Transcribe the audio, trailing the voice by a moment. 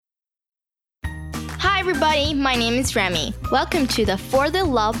everybody, my name is Remy. Welcome to the For the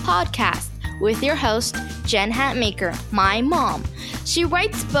Love podcast with your host, Jen Hatmaker, my mom. She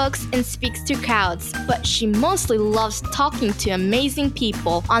writes books and speaks to crowds, but she mostly loves talking to amazing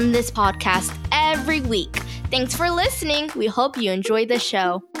people on this podcast every week. Thanks for listening. We hope you enjoy the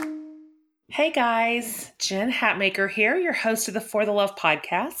show. Hey guys, Jen Hatmaker here, your host of the For the Love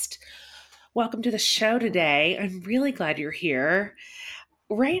podcast. Welcome to the show today. I'm really glad you're here.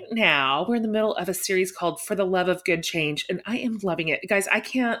 Right now, we're in the middle of a series called For the Love of Good Change, and I am loving it. Guys,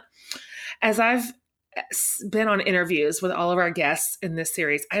 as I've been on interviews with all of our guests in this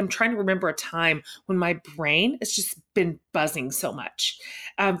series, I'm trying to remember a time when my brain has just been buzzing so much.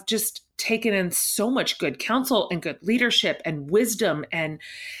 I've just taken in so much good counsel and good leadership and wisdom and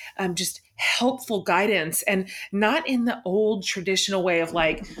just helpful guidance, and not in the old traditional way of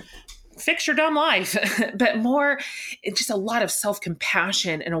like, fix your dumb life, but more just a lot of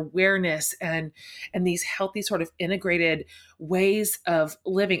self-compassion and awareness and these healthy sort of integrated ways of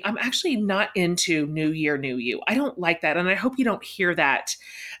living. I'm actually not into new year, new you. I don't like that. And I hope you don't hear that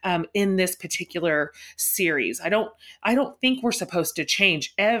in this particular series. I don't think we're supposed to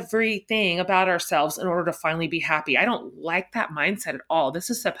change everything about ourselves in order to finally be happy. I don't like that mindset at all. This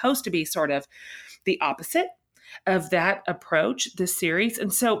is supposed to be sort of the opposite of that approach, this series.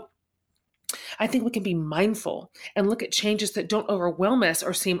 And so I think we can be mindful and look at changes that don't overwhelm us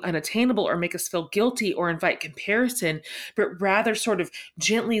or seem unattainable or make us feel guilty or invite comparison, but rather sort of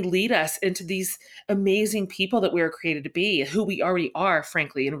gently lead us into these amazing people that we are created to be, who we already are,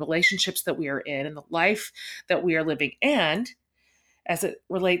 frankly, in relationships that we are in the life that we are living, and as it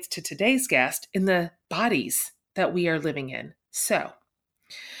relates to today's guest, in the bodies that we are living in. So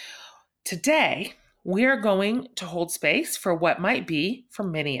today, we are going to hold space for what might be, for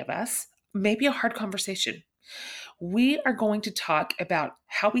many of us, maybe a hard conversation. We are going to talk about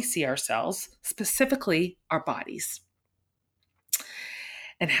how we see ourselves, specifically our bodies,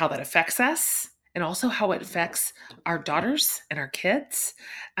 and how that affects us, and also how it affects our daughters and our kids.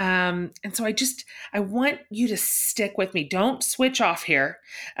 And so I want you to stick with me. Don't switch off here,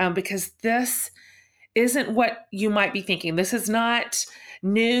 because this isn't what you might be thinking. This is not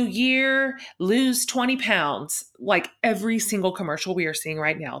new year, lose 20 pounds, like every single commercial we are seeing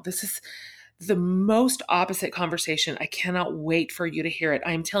right now. This is the most opposite conversation. I cannot wait for you to hear it.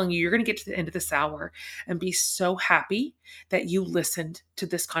 I'm telling you, you're going to get to the end of this hour and be so happy that you listened to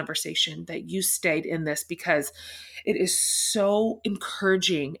this conversation, that you stayed in this, because it is so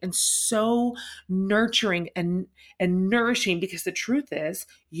encouraging and so nurturing and nourishing, because the truth is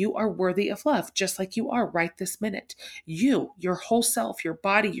you are worthy of love, just like you are right this minute. You, your whole self, your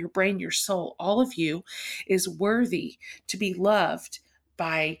body, your brain, your soul, all of you is worthy to be loved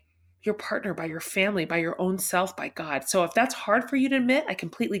by your partner, by your family, by your own self, by God. So if that's hard for you to admit, I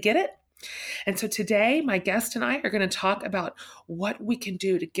completely get it. And so today, my guest and I are going to talk about what we can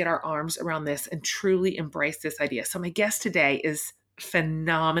do to get our arms around this and truly embrace this idea. So my guest today is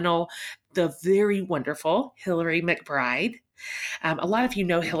phenomenal, the very wonderful Hillary McBride. A lot of you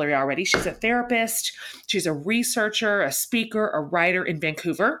know Hillary already. She's a therapist. She's a researcher, a speaker, a writer in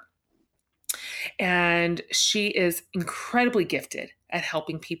Vancouver. And she is incredibly gifted at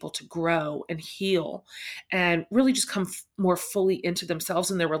helping people to grow and heal and really just come more fully into themselves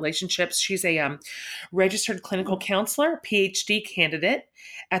and their relationships. She's a registered clinical counselor, PhD candidate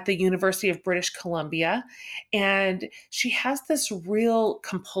at the University of British Columbia. And she has this real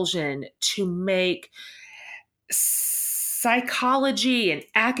compulsion to make psychology and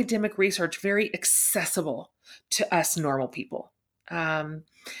academic research very accessible to us normal people.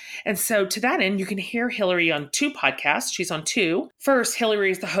 And so to that end, you can hear Hillary on 2 podcasts. She's on 2. First,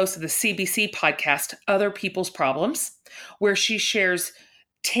 Hillary is the host of the CBC podcast, Other People's Problems, where she shares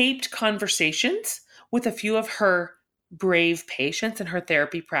taped conversations with a few of her brave patients in her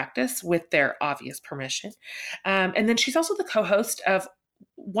therapy practice with their obvious permission. And then she's also the co-host of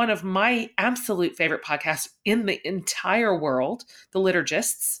one of my absolute favorite podcasts in the entire world, the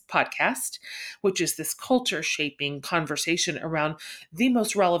Liturgists podcast, which is this culture-shaping conversation around the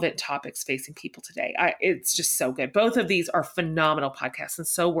most relevant topics facing people today. It's just so good. Both of these are phenomenal podcasts and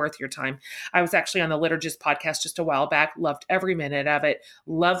so worth your time. I was actually on the Liturgist podcast just a while back, loved every minute of it,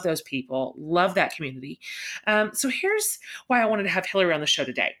 love those people, love that community. So here's why I wanted to have Hillary on the show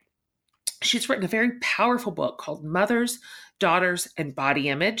today. She's written a very powerful book called Mothers, Daughters, and Body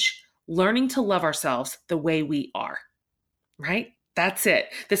Image, Learning to Love Ourselves the Way We Are, right? That's it.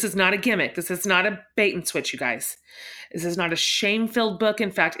 This is not a gimmick. This is not a bait and switch, you guys. This is not a shame-filled book.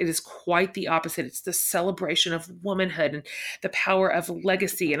 In fact, it is quite the opposite. It's the celebration of womanhood and the power of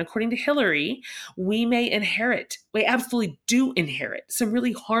legacy. And according to Hillary, we absolutely do inherit some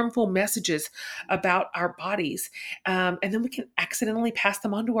really harmful messages about our bodies. And then we can accidentally pass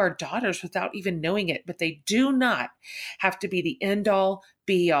them on to our daughters without even knowing it. But they do not have to be the end-all,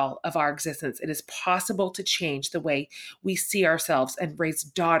 be-all of our existence. It is possible to change the way we see ourselves and raise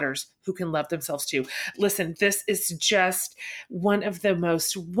daughters who can love themselves too. Listen, this is just one of the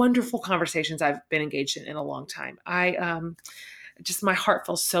most wonderful conversations I've been engaged in a long time. My heart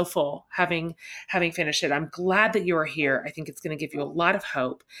feels so full having finished it. I'm glad that you are here. I think it's going to give you a lot of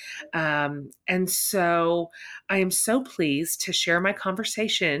hope. And so I am so pleased to share my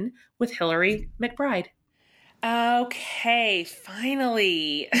conversation with Hillary McBride. Okay,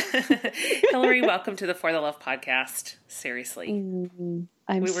 finally. Hillary, welcome to the For the Love podcast. Seriously.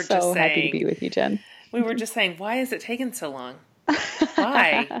 I'm so happy to be with you, Jen. We were just saying, why is it taking so long?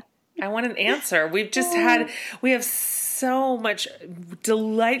 Why? I want an answer. We have so much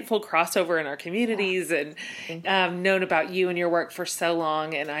delightful crossover in our communities and known about you and your work for so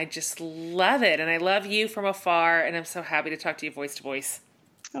long. And I just love it. And I love you from afar. And I'm so happy to talk to you voice to voice.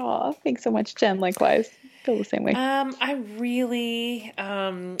 Oh, thanks so much, Jen. Likewise. Feel the same way. I really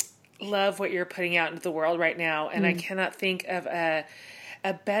love what you're putting out into the world right now. And I cannot think of a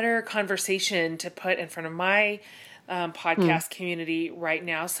better conversation to put in front of my podcast community right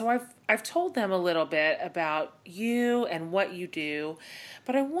now. So I've told them a little bit about you and what you do,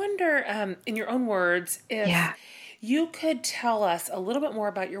 but I wonder, in your own words, if you could tell us a little bit more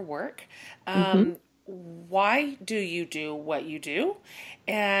about your work. Why do you do what you do?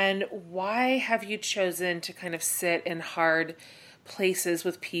 And why have you chosen to kind of sit in hard places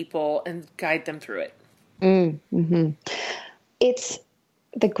with people and guide them through it? It's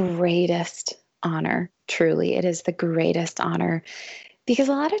the greatest honor, truly. It is the greatest honor because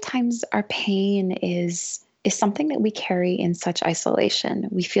a lot of times our pain is something that we carry in such isolation.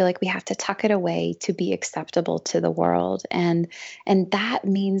 We feel like we have to tuck it away to be acceptable to the world. And that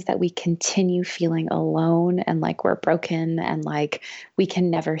means that we continue feeling alone and like we're broken and like we can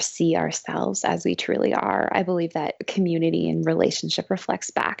never see ourselves as we truly are. I believe that community and relationship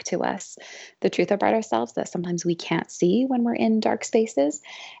reflects back to us the truth about ourselves that sometimes we can't see when we're in dark spaces.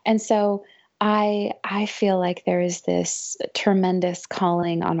 And so I feel like there is this tremendous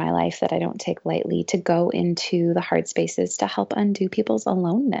calling on my life that I don't take lightly to go into the hard spaces to help undo people's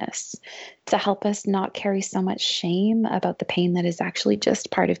aloneness, to help us not carry so much shame about the pain that is actually just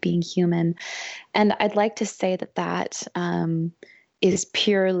part of being human. And I'd like to say that is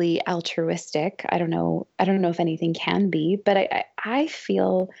purely altruistic. I don't know if anything can be, but I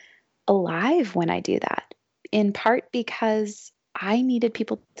feel alive when I do that, in part because I needed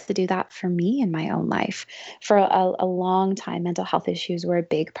people to do that for me in my own life. For a long time, mental health issues were a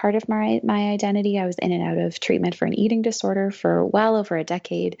big part of my identity. I was in and out of treatment for an eating disorder for well over a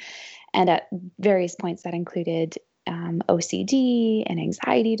decade. And at various points that included OCD and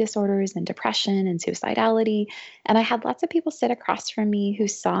anxiety disorders and depression and suicidality. And I had lots of people sit across from me who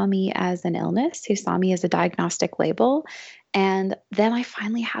saw me as an illness, who saw me as a diagnostic label. And then I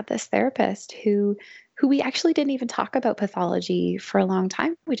finally had this therapist who we actually didn't even talk about pathology for a long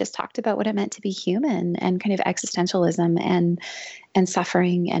time. We just talked about what it meant to be human and kind of existentialism and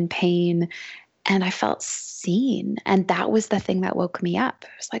suffering and pain. And I felt seen. And that was the thing that woke me up. It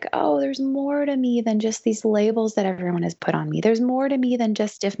was like, oh, there's more to me than just these labels that everyone has put on me. There's more to me than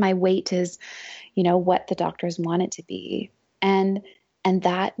just if my weight is, what the doctors want it to be. And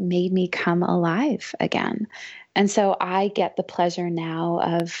that made me come alive again. And so I get the pleasure now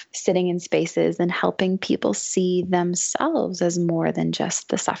of sitting in spaces and helping people see themselves as more than just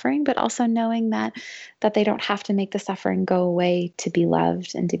the suffering, but also knowing that they don't have to make the suffering go away to be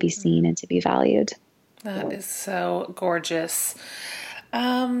loved and to be seen and to be valued. That is so gorgeous.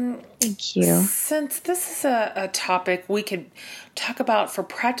 Thank you. Since this is a topic we could talk about for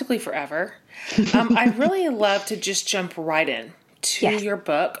practically forever, I'd really love to just jump right in to your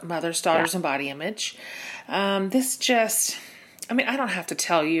book, Mothers, Daughters, and Body Image. I don't have to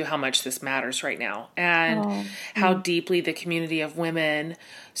tell you how much this matters right now and how deeply the community of women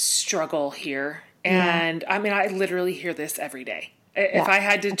struggle here. And I literally hear this every day. If I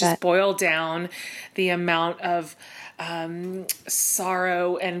had to just boil down the amount of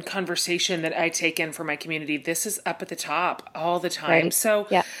sorrow and conversation that I take in for my community, this is up at the top all the time. Right. So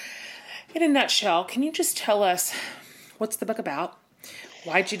in a nutshell, can you just tell us what's the book about?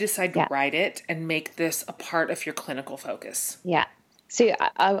 Why'd you decide to write it and make this a part of your clinical focus? Yeah. So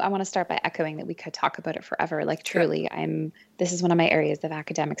I want to start by echoing that we could talk about it forever. Like Good. truly, this is one of my areas of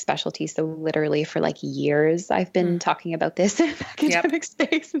academic specialty. So literally for like years, I've been talking about this in Yep. academic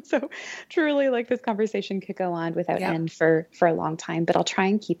space. And so truly like this conversation could go on without Yep. end for a long time, but I'll try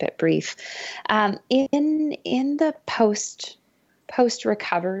and keep it brief. In the post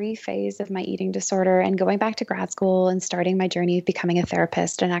recovery phase of my eating disorder and going back to grad school and starting my journey of becoming a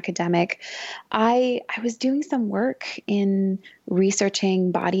therapist and academic, I was doing some work in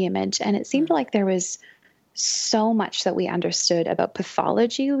researching body image, and it seemed like there was so much that we understood about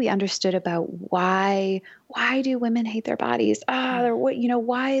pathology. We understood about why do women hate their bodies?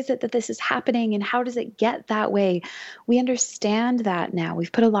 Why is it that this is happening and how does it get that way? We understand that now.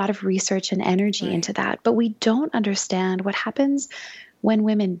 We've put a lot of research and energy Right. into that, but we don't understand what happens when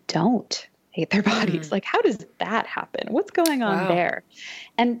women don't hate their bodies. Like, how does that happen? What's going on Wow. there?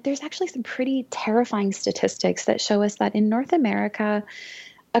 And there's actually some pretty terrifying statistics that show us that in North America,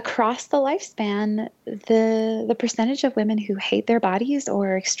 across the lifespan, the percentage of women who hate their bodies or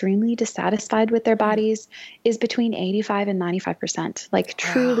are extremely dissatisfied with their bodies is between 85 and 95%. Like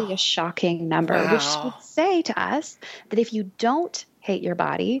truly Wow. a shocking number, which would Wow. say to us that if you don't hate your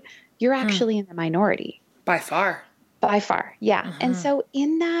body, you're actually in the minority. By far. By far, yeah. And so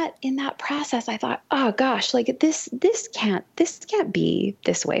in that process, I thought, oh gosh, like this can't be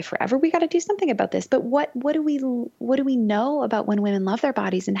this way forever. We got to do something about this. But what do we know about when women love their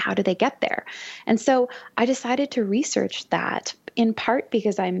bodies and how do they get there? And so I decided to research that, in part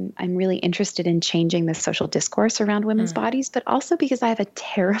because I'm really interested in changing the social discourse around women's bodies, but also because I have a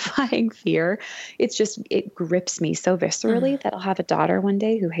terrifying fear. It grips me so viscerally that I'll have a daughter one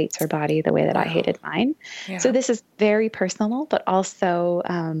day who hates her body the way that I hated mine. Yeah. So this is very personal, but also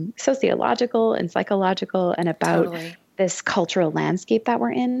sociological and psychological, and about this cultural landscape that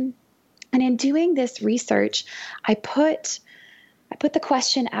we're in. And in doing this research, I put the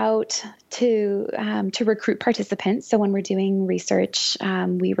question out to recruit participants. So when we're doing research,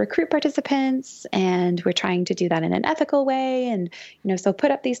 we recruit participants, and we're trying to do that in an ethical way. And so put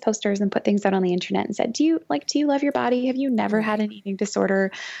up these posters and put things out on the internet and said, do you love your body? Have you never had an eating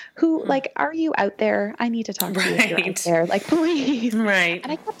disorder? Are you out there? I need to talk to you if you're out there. Like, please. Right.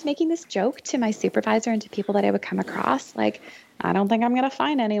 And I kept making this joke to my supervisor and to people that I would come across, like, I don't think I'm going to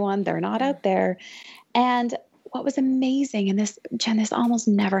find anyone. They're not out there. And what was amazing, and this almost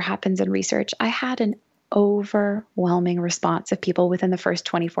never happens in research, I had an overwhelming response of people within the first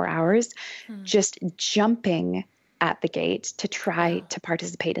 24 hours just jumping at the gate to try to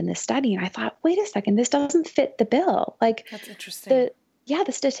participate in this study. And I thought, wait a second, this doesn't fit the bill. Like, that's interesting.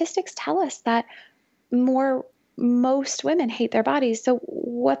 The statistics tell us that most women hate their bodies. So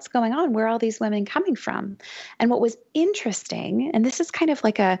what's going on? Where are all these women coming from? And what was interesting, and this is kind of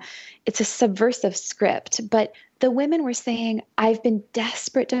like it's a subversive script, but the women were saying, I've been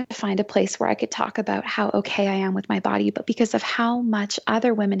desperate to find a place where I could talk about how okay I am with my body, but because of how much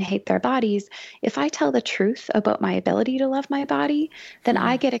other women hate their bodies, if I tell the truth about my ability to love my body, then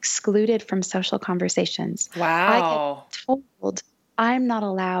I get excluded from social conversations. Wow. I get told I'm not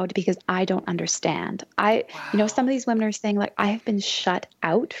allowed because I don't understand. Some of these women are saying, like, I have been shut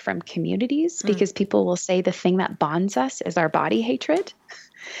out from communities because people will say the thing that bonds us is our body hatred.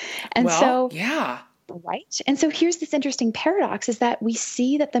 And right. And so here's this interesting paradox, is that we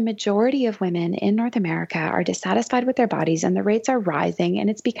see that the majority of women in North America are dissatisfied with their bodies, and the rates are rising, and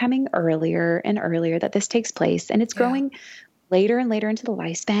it's becoming earlier and earlier that this takes place, and it's growing later and later into the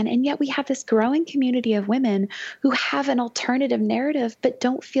lifespan. And yet we have this growing community of women who have an alternative narrative, but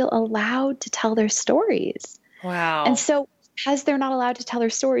don't feel allowed to tell their stories. Wow. And so because they're not allowed to tell their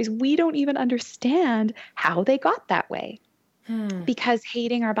stories, we don't even understand how they got that way. Because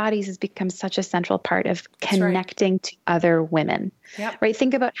hating our bodies has become such a central part of connecting to other women. Right?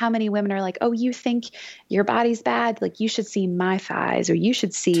 Think about how many women are like, oh, you think your body's bad? Like, you should see my thighs, or you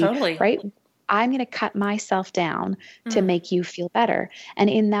should see, right? I'm going to cut myself down to make you feel better. And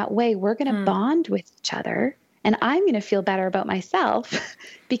in that way, we're going to bond with each other. And I'm going to feel better about myself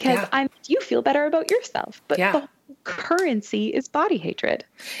because you feel better about yourself. But the currency is body hatred.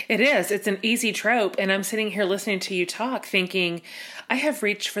 It is. It's an easy trope. And I'm sitting here listening to you talk thinking, I have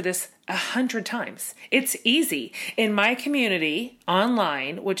reached for this 100 times. It's easy. In my community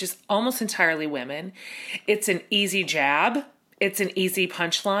online, which is almost entirely women, it's an easy jab. It's an easy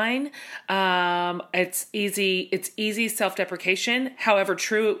punchline. It's easy self-deprecation. However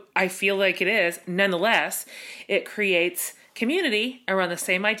true I feel like it is, nonetheless, it creates community around the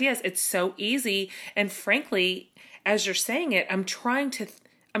same ideas. It's so easy. And frankly, as you're saying it, I'm trying to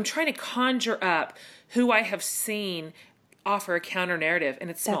conjure up who I have seen offer a counter narrative, and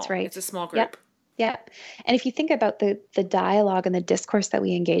it's small. That's right. It's a small group. Yeah. And if you think about the dialogue and the discourse that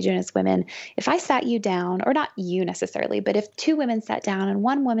we engage in as women, if I sat you down, or not you necessarily, but if two women sat down and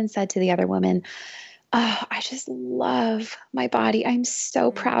one woman said to the other woman, "Oh, I just love my body. I'm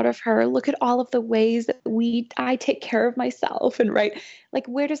so proud of her. Look at all of the ways that I take care of myself." And right, like,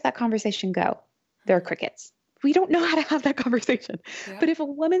 where does that conversation go? There are crickets. We don't know how to have that conversation. Yeah. But if a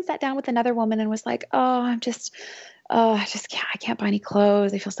woman sat down with another woman and was like, "Oh, I just can't, I can't buy any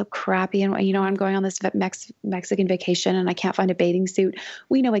clothes. I feel so crappy. And, I'm going on this Mexican vacation and I can't find a bathing suit."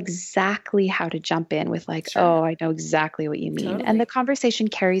 We know exactly how to jump in with like, Sure. "Oh, I know exactly what you mean." Totally. And the conversation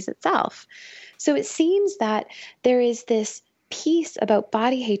carries itself. So it seems that there is this piece about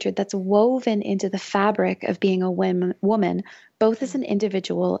body hatred that's woven into the fabric of being a woman, both as an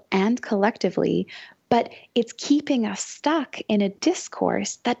individual and collectively, but it's keeping us stuck in a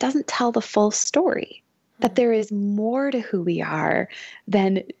discourse that doesn't tell the full story. That there is more to who we are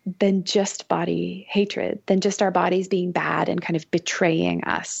than just body hatred, than just our bodies being bad and kind of betraying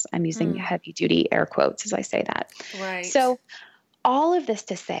us. I'm using heavy duty air quotes as I say that. Right. So all of this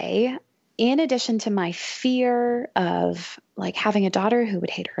to say, in addition to my fear of like having a daughter who would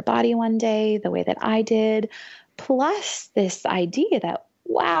hate her body one day the way that I did, plus this idea that,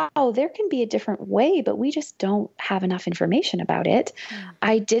 wow, there can be a different way, but we just don't have enough information about it.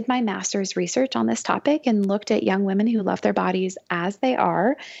 I did my master's research on this topic and looked at young women who love their bodies as they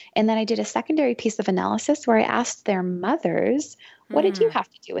are. And then I did a secondary piece of analysis where I asked their mothers, what did you have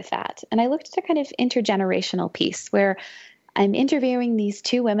to do with that? And I looked at a kind of intergenerational piece where I'm interviewing these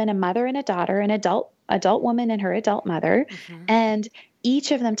two women, a mother and a daughter, an adult woman and her adult mother, and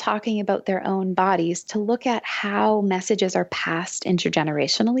each of them talking about their own bodies to look at how messages are passed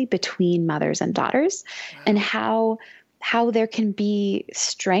intergenerationally between mothers and daughters, and how there can be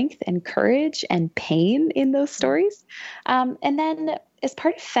strength and courage and pain in those stories. And then as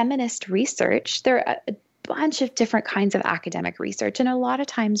part of feminist research, there are a bunch of different kinds of academic research. And a lot of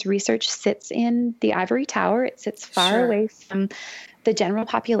times research sits in the ivory tower. It sits far away from the general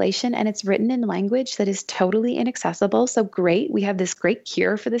population, and it's written in language that is totally inaccessible. So great, we have this great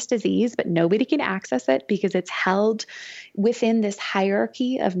cure for this disease, but nobody can access it because it's held within this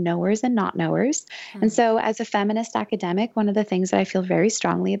hierarchy of knowers and not knowers. And so as a feminist academic, one of the things that I feel very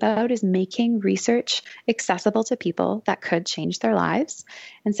strongly about is making research accessible to people that could change their lives.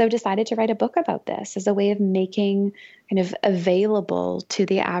 And so decided to write a book about this as a way of making kind of available to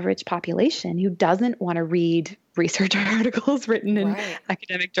the average population who doesn't want to read research articles written in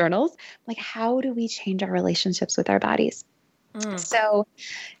academic journals. Like, how do we change our relationships with our bodies? So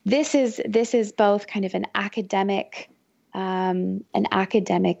this is both kind of an academic and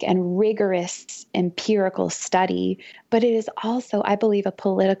rigorous empirical study, but it is also, I believe, a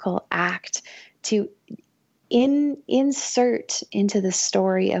political act to insert into the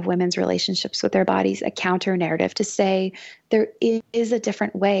story of women's relationships with their bodies a counter narrative to say there is a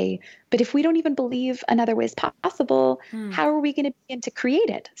different way. But if we don't even believe another way is possible, how are we going to begin to create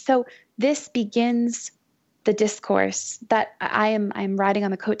it? So this begins the discourse that I'm riding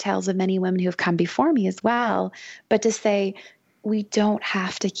on the coattails of many women who have come before me as well, but to say we don't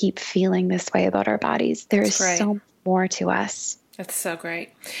have to keep feeling this way about our bodies. There is so much more to us. That's so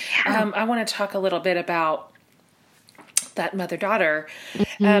great. I want to talk a little bit about that mother-daughter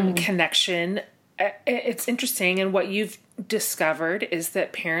connection. It's interesting, and what you've discovered is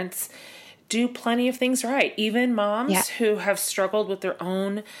that parents do plenty of things right. Even moms who have struggled with their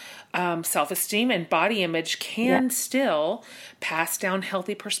own self-esteem and body image can still pass down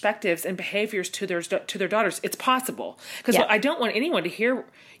healthy perspectives and behaviors to their daughters. It's possible. Because I don't want anyone to hear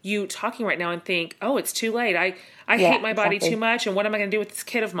you talking right now and think, oh, it's too late. I hate my body too much, and what am I going to do with this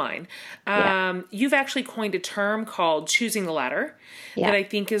kid of mine? You've actually coined a term called choosing the latter that I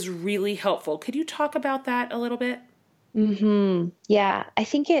think is really helpful. Could you talk about that a little bit? Yeah, I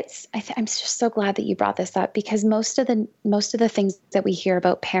think I'm just so glad that you brought this up, because most of the things that we hear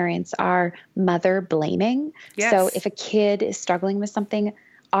about parents are mother blaming. So if a kid is struggling with something,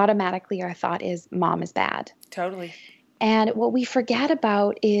 automatically our thought is mom is bad. Totally. And what we forget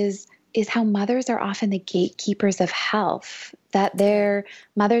about is how mothers are often the gatekeepers of health, that their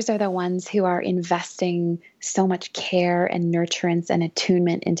mothers are the ones who are investing so much care and nurturance and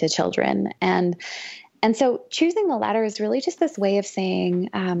attunement into children. And so choosing the latter is really just this way of saying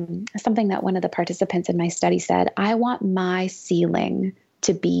something that one of the participants in my study said: I want my ceiling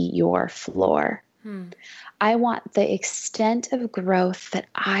to be your floor. I want the extent of growth that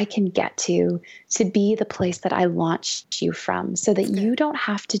I can get to be the place that I launched you from, so that you don't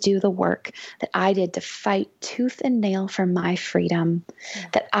have to do the work that I did to fight tooth and nail for my freedom,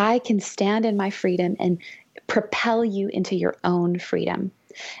 that I can stand in my freedom and propel you into your own freedom.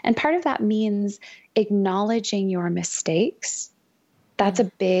 And part of that means acknowledging your mistakes. That's a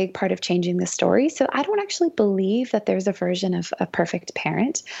big part of changing the story. So I don't actually believe that there's a version of a perfect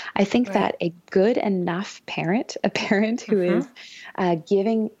parent. I think Right. that a good enough parent, a parent who is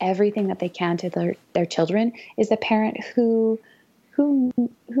giving everything that they can to their children, is a parent who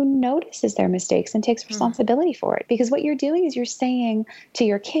notices their mistakes and takes responsibility for it. Because what you're doing is you're saying to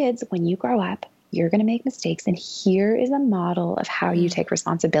your kids, when you grow up, you're going to make mistakes. And here is a model of how you take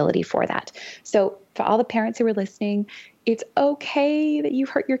responsibility for that. So for all the parents who are listening, it's okay that you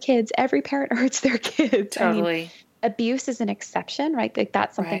hurt your kids. Every parent hurts their kids. Totally. I mean, abuse is an exception, right? Like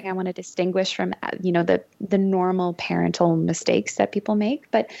that's something Right. I want to distinguish from, the normal parental mistakes that people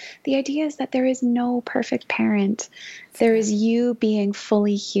make. But the idea is that there is no perfect parent. There is you being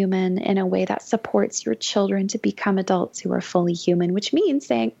fully human in a way that supports your children to become adults who are fully human, which means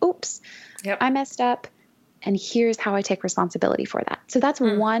saying, oops, I messed up. And here's how I take responsibility for that. So that's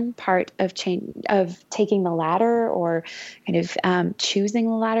one part of taking the ladder, or kind of choosing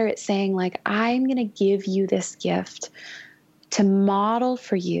the ladder. It's saying, like, I'm going to give you this gift to model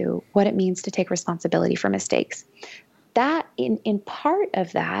for you what it means to take responsibility for mistakes. That in part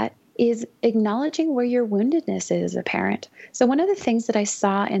of that is acknowledging where your woundedness is as a parent. So one of the things that I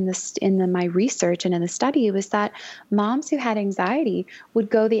saw in my research and in the study was that moms who had anxiety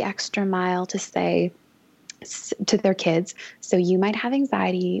would go the extra mile to say to their kids, so you might have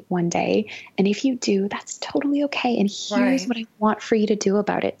anxiety one day, and if you do, that's totally okay, and here's what I want for you to do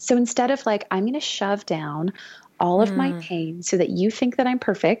about it. So instead of like, I'm going to shove down all of my pain so that you think that I'm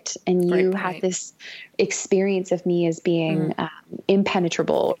perfect and you have this experience of me as being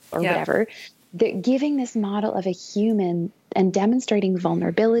impenetrable or whatever, they're giving this model of a human and demonstrating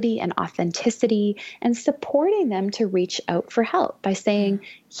vulnerability and authenticity and supporting them to reach out for help by saying,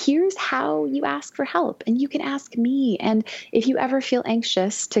 here's how you ask for help, and you can ask me. And if you ever feel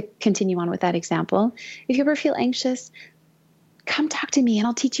anxious, to continue on with that example, if you ever feel anxious, come talk to me and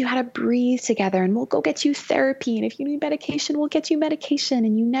I'll teach you how to breathe together, and we'll go get you therapy. And if you need medication, we'll get you medication.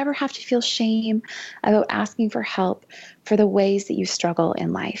 And you never have to feel shame about asking for help for the ways that you struggle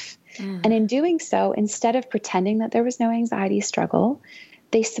in life. And in doing so, instead of pretending that there was no anxiety struggle,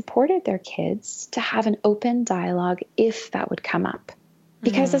 they supported their kids to have an open dialogue if that would come up.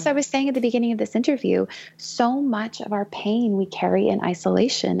 Because as I was saying at the beginning of this interview, so much of our pain we carry in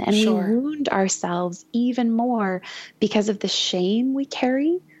isolation, and we wound ourselves even more because of the shame we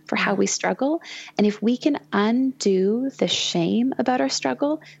carry for how we struggle. And if we can undo the shame about our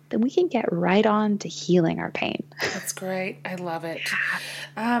struggle, then we can get right on to healing our pain. That's great. I love it.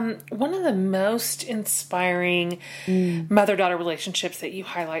 One of the most inspiring mother-daughter relationships that you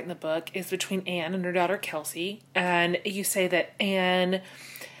highlight in the book is between Anne and her daughter Kelsey. And you say that Anne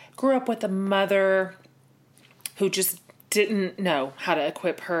grew up with a mother who just didn't know how to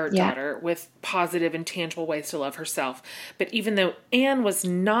equip her daughter with positive and tangible ways to love herself. But even though Anne was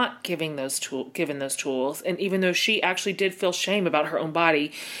not given those tools, and even though she actually did feel shame about her own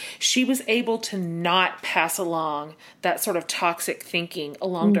body, she was able to not pass along that sort of toxic thinking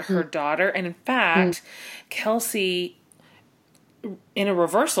along to her daughter. And in fact, Kelsey, in a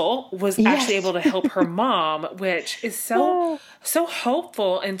reversal, was actually able to help her mom, which is so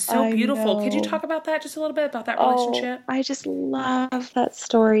hopeful and so beautiful. Could you talk about that just a little bit, about that relationship? I just love that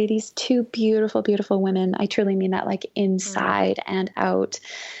story. These two beautiful, beautiful women. I truly mean that, like inside and out.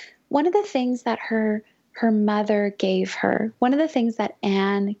 One of the things that her mother gave her, one of the things that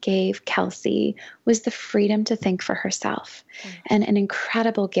Anne gave Kelsey, was the freedom to think for herself, and an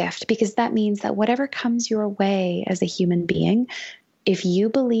incredible gift, because that means that whatever comes your way as a human being, if you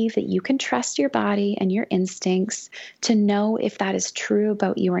believe that you can trust your body and your instincts to know if that is true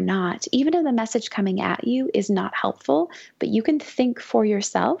about you or not, even if the message coming at you is not helpful, but you can think for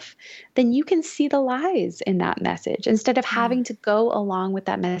yourself, then you can see the lies in that message instead of having to go along with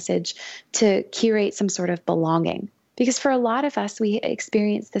that message to curate some sort of belonging. Because for a lot of us, we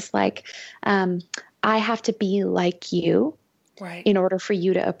experience this like, I have to be like you in order for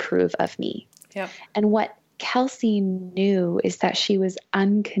you to approve of me. Yep. And what Kelsey knew is that she was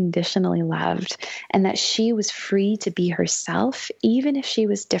unconditionally loved, and that she was free to be herself, even if she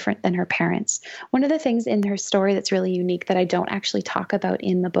was different than her parents. One of the things in her story that's really unique that I don't actually talk about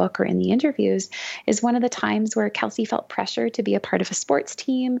in the book or in the interviews is one of the times where Kelsey felt pressure to be a part of a sports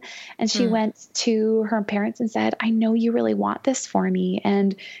team. And she went to her parents and said, I know you really want this for me,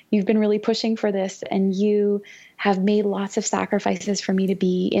 and you've been really pushing for this, and you have made lots of sacrifices for me to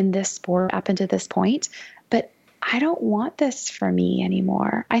be in this sport up until this point, but I don't want this for me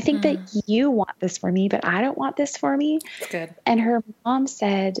anymore. I think that you want this for me, but I don't want this for me. That's good. And her mom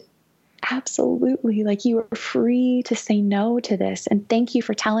said, absolutely. Like, you are free to say no to this. And thank you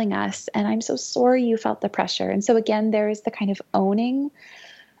for telling us. And I'm so sorry you felt the pressure. And so again, there is the kind of owning,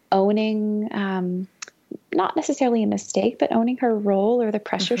 not necessarily a mistake, but owning her role or the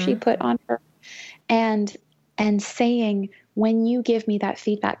pressure she put on her. And saying, when you give me that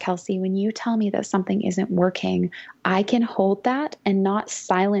feedback, Kelsey, when you tell me that something isn't working, I can hold that and not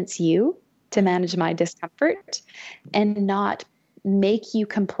silence you to manage my discomfort, and not make you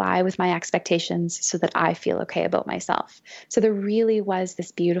comply with my expectations so that I feel okay about myself. So there really was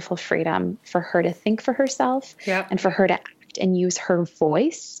this beautiful freedom for her to think for herself, and for her to act and use her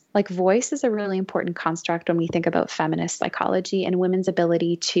voice. Like, voice is a really important construct when we think about feminist psychology and women's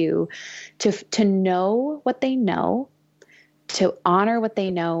ability to know what they know, to honor what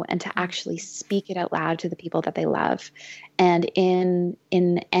they know, and to actually speak it out loud to the people that they love. And in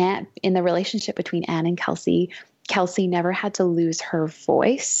the relationship between Anne and Kelsey, Kelsey never had to lose her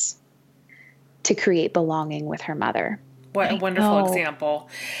voice to create belonging with her mother. What a wonderful example.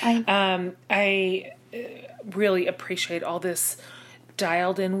 I really appreciate all this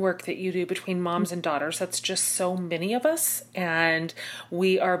dialed in work that you do between moms and daughters. That's just so many of us, and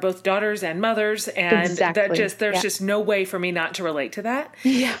we are both daughters and mothers, and that there's just no way for me not to relate to that.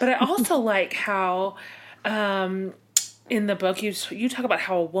 But I also like how in the book you talk about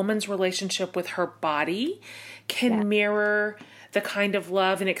how a woman's relationship with her body can mirror the kind of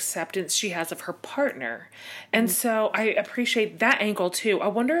love and acceptance she has of her partner. And so I appreciate that angle too. I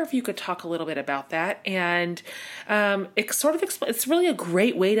wonder if you could talk a little bit about that. And it's really a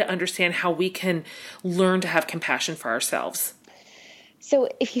great way to understand how we can learn to have compassion for ourselves. So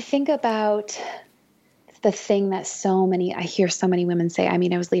if you think about the thing that I hear so many women say, I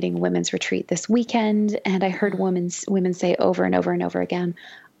mean, I was leading a women's retreat this weekend, and I heard women say over and over and over again,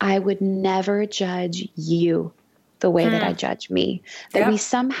 I would never judge you the way that I judge me. That we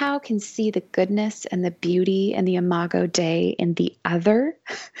somehow can see the goodness and the beauty and the imago Dei in the other,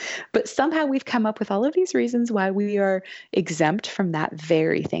 but somehow we've come up with all of these reasons why we are exempt from that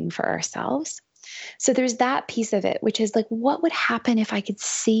very thing for ourselves. So there's that piece of it, which is like, what would happen if I could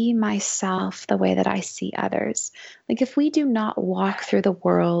see myself the way that I see others? Like, if we do not walk through the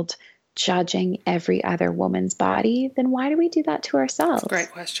world judging every other woman's body, then why do we do that to ourselves? That's a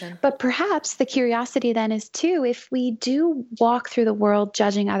great question. But perhaps the curiosity then is too, if we do walk through the world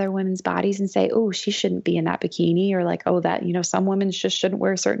judging other women's bodies and say, oh, she shouldn't be in that bikini, or like, oh, that, some women just shouldn't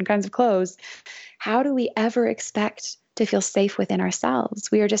wear certain kinds of clothes. How do we ever expect to feel safe within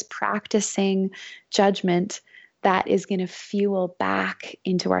ourselves? We are just practicing judgment that is going to fuel back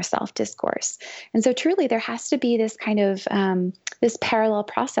into our self-discourse. And so truly there has to be this kind of this parallel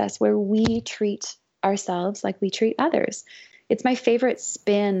process where we treat ourselves like we treat others. It's my favorite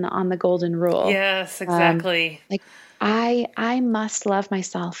spin on the golden rule. Yes, exactly. Like, I must love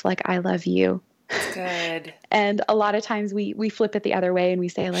myself like I love you. Good. And a lot of times we flip it the other way and we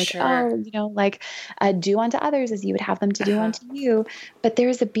say like, do unto others as you would have them to do unto you. But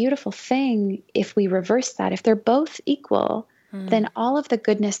there's a beautiful thing if we reverse that. If they're both equal, then all of the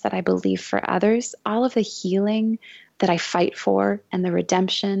goodness that I believe for others, all of the healing that I fight for, and the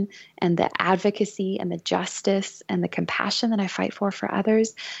redemption and the advocacy and the justice and the compassion that I fight for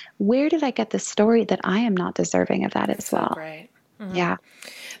others, where did I get the story that I am not deserving of that as well? Right. Yeah.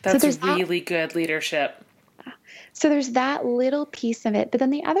 That's really good leadership. So there's that little piece of it. But then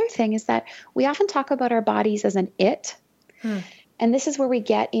the other thing is that we often talk about our bodies as an it. And this is where we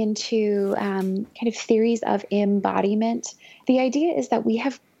get into kind of theories of embodiment. The idea is that we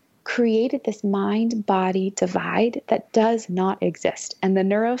have created this mind-body divide that does not exist. And the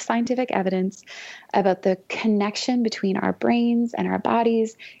neuroscientific evidence about the connection between our brains and our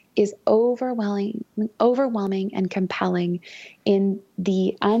bodies is overwhelming and compelling in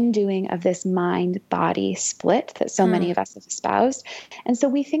the undoing of this mind-body split that so many of us have espoused. And so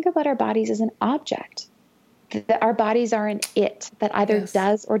we think about our bodies as an object, that our bodies are an it that either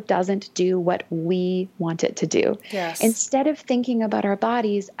does or doesn't do what we want it to do, instead of thinking about our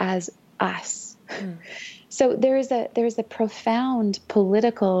bodies as us. So there is a profound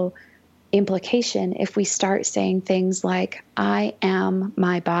political implication if we start saying things like, I am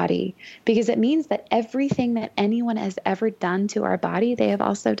my body, because it means that everything that anyone has ever done to our body, they have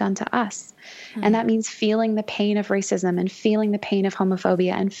also done to us. And that means feeling the pain of racism and feeling the pain of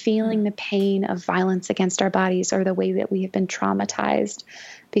homophobia and feeling the pain of violence against our bodies, or the way that we have been traumatized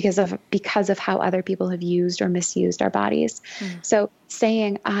because of how other people have used or misused our bodies. So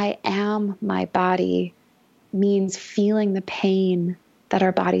saying I am my body means feeling the pain that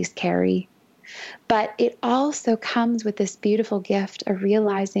our bodies carry. But it also comes with this beautiful gift of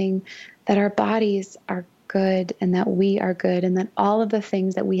realizing that our bodies are good and that we are good and that all of the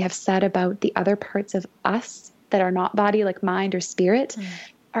things that we have said about the other parts of us that are not body, like mind or spirit,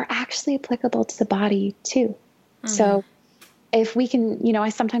 are actually applicable to the body too. So if we can, I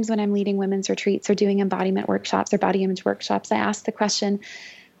sometimes when I'm leading women's retreats or doing embodiment workshops or body image workshops, I ask the question,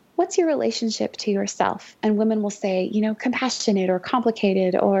 what's your relationship to yourself? And women will say, compassionate or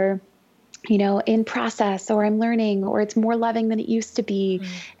complicated or, in process, or I'm learning, or it's more loving than it used to be.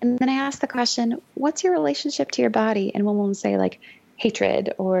 And then I ask the question, what's your relationship to your body? And women will say like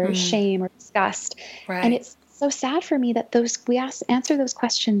hatred or shame or disgust. Right. And it's so sad for me that we answer those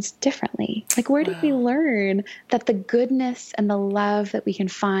questions differently. Like, where did we learn that the goodness and the love that we can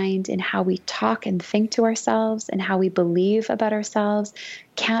find in how we talk and think to ourselves and how we believe about ourselves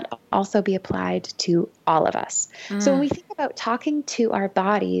can't also be applied to all of us? So when we think about talking to our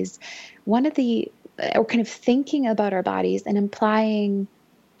bodies, or kind of thinking about our bodies and applying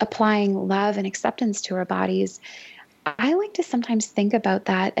love and acceptance to our bodies, I like to sometimes think about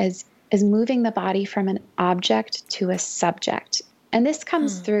that as moving the body from an object to a subject. And this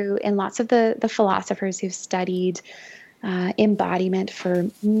comes through in lots of the philosophers who've studied embodiment for,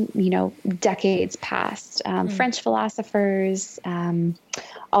 decades past. French philosophers,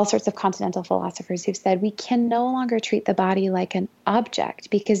 all sorts of continental philosophers who've said we can no longer treat the body like an object,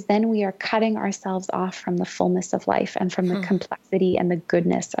 because then we are cutting ourselves off from the fullness of life and from the complexity and the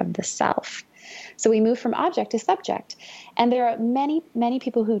goodness of the self. So we move from object to subject. And there are many, many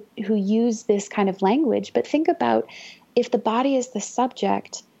people who use this kind of language, but think about if the body is the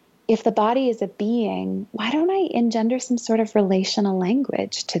subject, if the body is a being, why don't I engender some sort of relational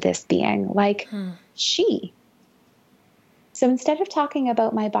language to this being, like she? So instead of talking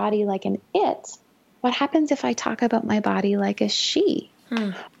about my body like an it, what happens if I talk about my body like a she?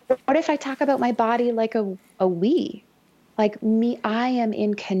 What if I talk about my body like a we? Like me, I am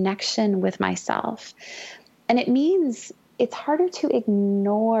in connection with myself. And it means it's harder to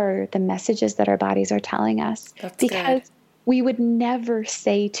ignore the messages that our bodies are telling us. That's because good. We would never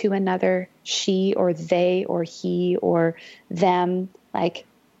say to another she or they or he or them, like,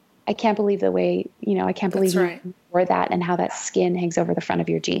 I can't believe the way, I can't believe you wore that and how that skin hangs over the front of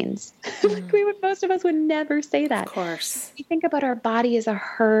your jeans. Like most of us would never say that. Of course. We think about our body as a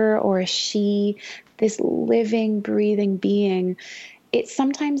her or a she, this living, breathing being. It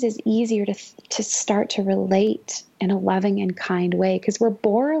sometimes is easier to start to relate in a loving and kind way because we're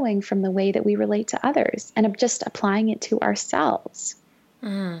borrowing from the way that we relate to others and just applying it to ourselves.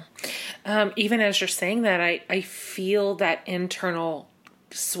 Even as you're saying that, I feel that internal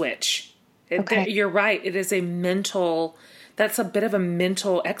switch. Okay. You're right. It is that's a bit of a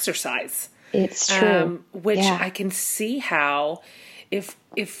mental exercise. It's true. Which I can see how if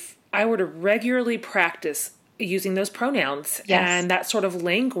I were to regularly practice using those pronouns and that sort of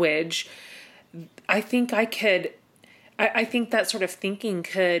language, I think that sort of thinking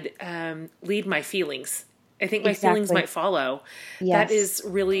could lead my feelings. I think my feelings might follow. Yes. That is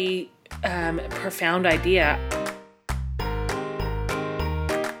really a profound idea.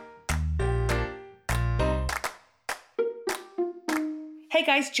 Hey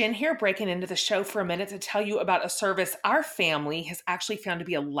guys, Jen here, breaking into the show for a minute to tell you about a service our family has actually found to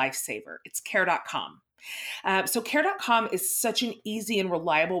be a lifesaver. It's care.com. So care.com is such an easy and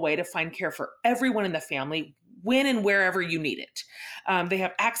reliable way to find care for everyone in the family when and wherever you need it. They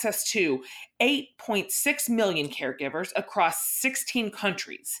have access to 8.6 million caregivers across 16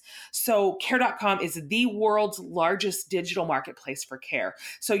 countries. So care.com is the world's largest digital marketplace for care.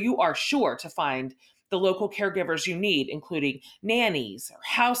 So you are sure to find the local caregivers you need, including nannies,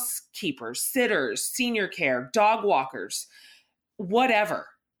 housekeepers, sitters, senior care, dog walkers, whatever.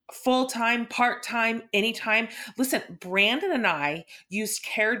 Full-time, part-time, anytime. Listen, Brandon and I used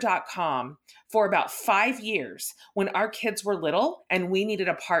care.com for about 5 years when our kids were little and we needed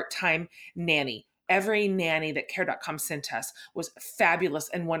a part-time nanny. Every nanny that care.com sent us was fabulous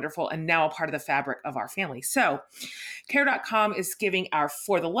and wonderful and now a part of the fabric of our family. So care.com is giving our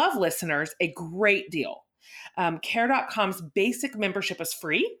For the Love listeners a great deal. Care.com's basic membership is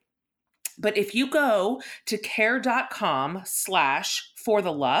free. But if you go to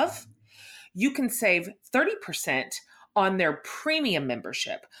care.com/forthelove, you can save 30% on their premium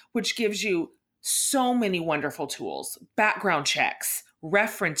membership, which gives you so many wonderful tools, background checks,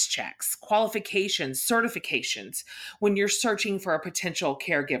 reference checks, qualifications, certifications when you're searching for a potential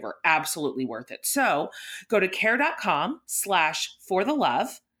caregiver. Absolutely worth it. So go to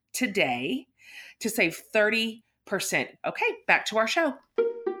care.com/forthelove today to save 30%. Okay, back to our show.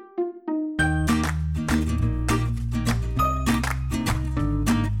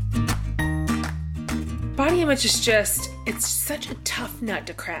 Body image is just it's such a tough nut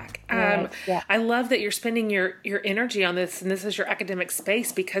to crack. Right. Yeah. I love that you're spending your energy on this, and this is your academic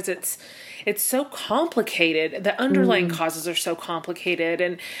space, because it's so complicated. The underlying causes are so complicated,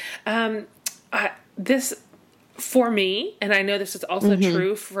 and this, for me, and I know this is also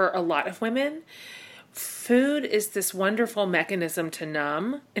true for a lot of women, food is this wonderful mechanism to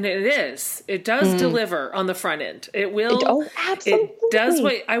numb, and it does deliver on the front end. It will. Absolutely. It does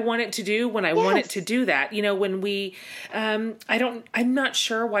what I want it to do when I want it to do that. You know, when we, I'm not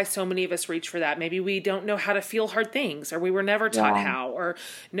sure why so many of us reach for that. Maybe we don't know how to feel hard things, or we were never taught how, or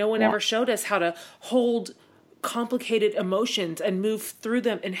no one ever showed us how to hold complicated emotions and move through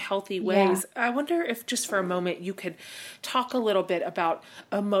them in healthy ways. I wonder if just for a moment you could talk a little bit about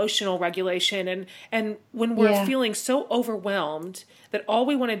emotional regulation, and when we're feeling so overwhelmed that all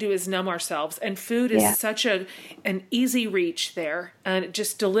we want to do is numb ourselves, and food is such an easy reach there, and it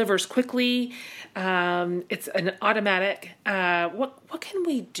just delivers quickly. It's an automatic. What can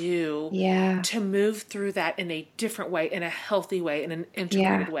we do to move through that in a different way, in a healthy way, in an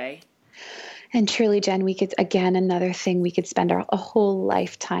integrated way? And truly, Jen, we could, again, another thing we could spend a whole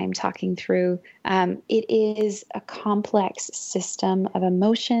lifetime talking through. It is a complex system of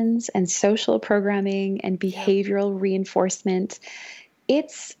emotions and social programming and behavioral reinforcement.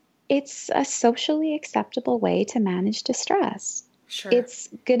 It's a socially acceptable way to manage distress. Sure. It's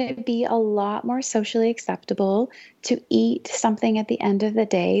going to be a lot more socially acceptable to eat something at the end of the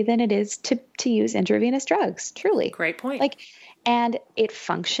day than it is to use intravenous drugs. Truly. Great point. And it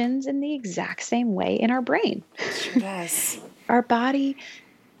functions in the exact same way in our brain. Sure does. Our body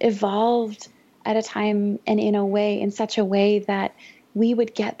evolved at a time and in such a way that we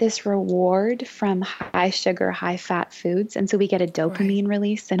would get this reward from high sugar, high fat foods. And so we get a dopamine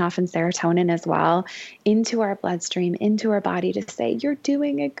release, and often serotonin as well, into our bloodstream, into our body, to say, you're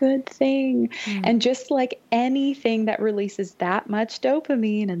doing a good thing. And just like anything that releases that much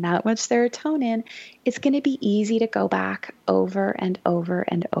dopamine and that much serotonin, it's going to be easy to go back over and over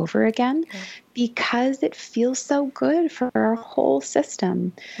and over again because it feels so good for our whole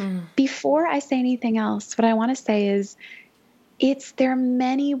system. Before I say anything else, what I want to say is, there are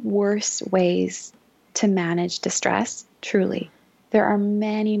many worse ways to manage distress, truly. There are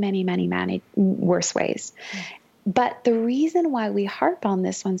many, many, many, many worse ways. But the reason why we harp on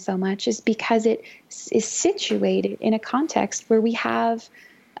this one so much is because it is situated in a context where we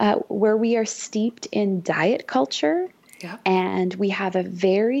are steeped in diet culture, and we have a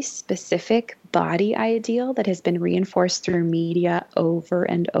very specific body ideal that has been reinforced through media over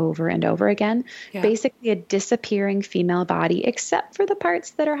and over and over again. Basically a disappearing female body, except for the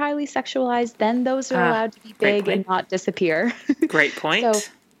parts that are highly sexualized. Then those are allowed to be big and not disappear. Great point. So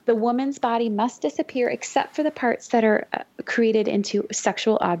the woman's body must disappear except for the parts that are created into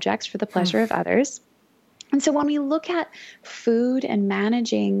sexual objects for the pleasure of others. And so when we look at food and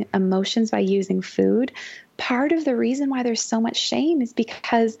managing emotions by using food, part of the reason why there's so much shame is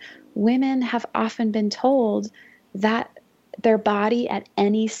because women have often been told that their body at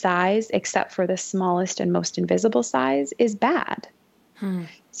any size, except for the smallest and most invisible size, is bad.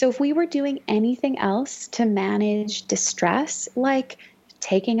 So if we were doing anything else to manage distress, like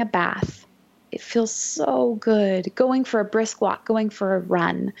taking a bath, it feels so good, going for a brisk walk, going for a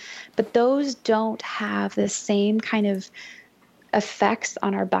run, but those don't have the same kind of effects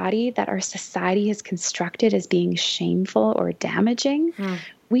on our body that our society has constructed as being shameful or damaging.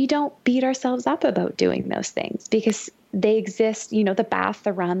 We don't beat ourselves up about doing those things because they exist, the bath,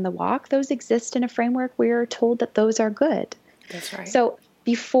 the run, the walk, those exist in a framework where we're told that those are good. That's right. So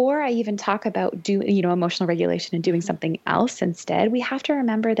before I even talk about emotional regulation and doing something else instead, we have to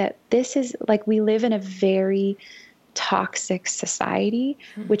remember that this is we live in a very toxic society,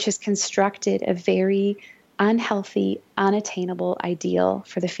 which has constructed a very unhealthy, unattainable ideal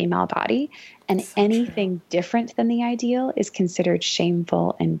for the female body. And anything different than the ideal is considered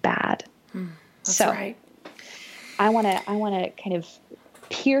shameful and bad. That's right. I want to kind of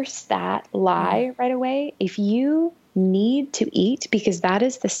pierce that lie right away. If you need to eat because that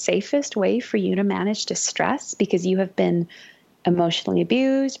is the safest way for you to manage distress, because you have been emotionally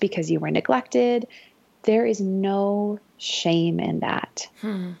abused, because you were neglected, there is no shame in that.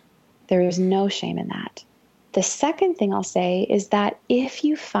 There is no shame in that. The second thing I'll say is that if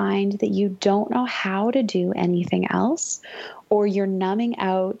you find that you don't know how to do anything else, or you're numbing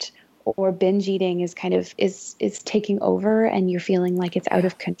out, or binge eating is kind of is taking over, and you're feeling like it's out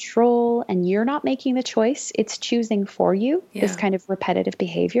of control and you're not making the choice, it's choosing for you, this kind of repetitive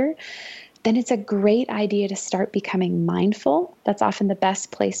behavior, then it's a great idea to start becoming mindful. That's often the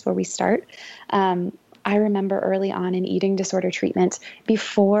best place where we start. I remember early on in eating disorder treatment,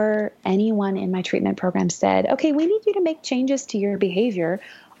 before anyone in my treatment program said, okay, we need you to make changes to your behavior,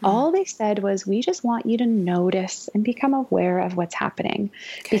 all they said was, we just want you to notice and become aware of what's happening.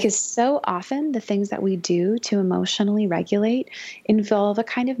 Okay. Because so often the things that we do to emotionally regulate involve a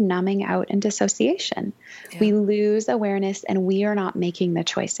kind of numbing out and dissociation. Yeah. We lose awareness and we are not making the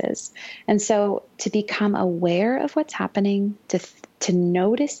choices. And so to become aware of what's happening, to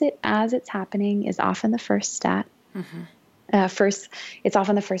notice it as it's happening is often the first step. It's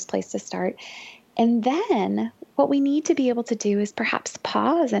often the first place to start. And then what we need to be able to do is perhaps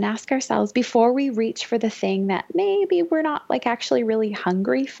pause and ask ourselves before we reach for the thing that maybe we're not like actually really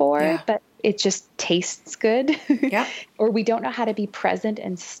hungry for, but it just tastes good. Yeah. Or we don't know how to be present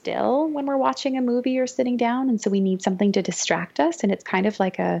and still when we're watching a movie or sitting down. And so we need something to distract us. And it's kind of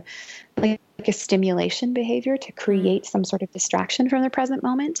like a stimulation behavior to create some sort of distraction from the present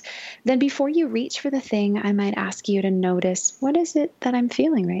moment. Then before you reach for the thing, I might ask you to notice, what is it that I'm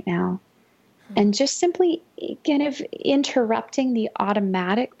feeling right now? And just simply kind of interrupting the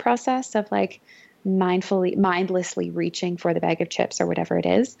automatic process of like mindlessly reaching for the bag of chips or whatever it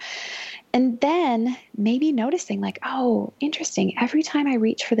is. And then maybe noticing like, oh, interesting. Every time I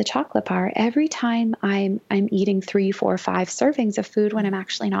reach for the chocolate bar, every time I'm eating 3, 4, 5 servings of food when I'm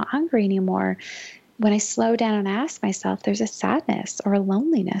actually not hungry anymore, when I slow down and ask myself, there's a sadness or a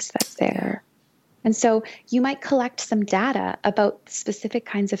loneliness that's there. And so you might collect some data about specific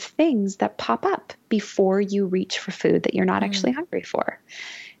kinds of things that pop up before you reach for food that you're not actually hungry for.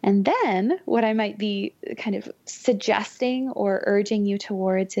 And then what I might be kind of suggesting or urging you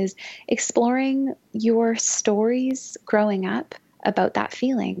towards is exploring your stories growing up about that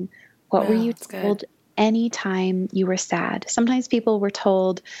feeling. What were you told anytime you were sad? Sometimes people were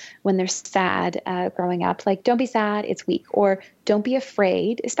told when they're sad growing up, like, don't be sad, it's weak, or don't be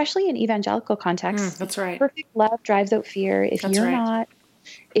afraid, especially in evangelical contexts. That's right. Perfect love drives out fear.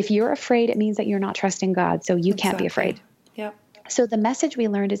 If you're afraid, it means that you're not trusting God, so you can't be afraid. Yep. So the message we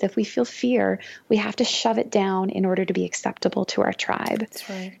learned is if we feel fear, we have to shove it down in order to be acceptable to our tribe. That's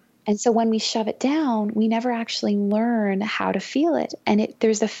right. And so when we shove it down, we never actually learn how to feel it. And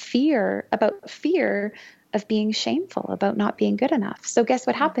there's a fear of being shameful, about not being good enough. So guess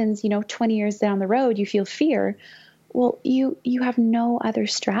what happens, 20 years down the road, you feel fear. Well, you have no other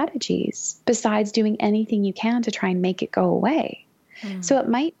strategies besides doing anything you can to try and make it go away. So it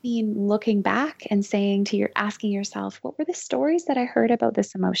might mean looking back and asking yourself, what were the stories that I heard about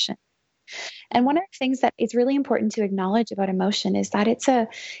this emotion? And one of the things that is really important to acknowledge about emotion is that it's a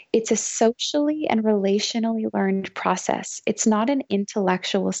socially and relationally learned process. It's not an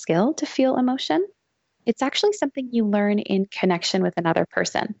intellectual skill to feel emotion. It's actually something you learn in connection with another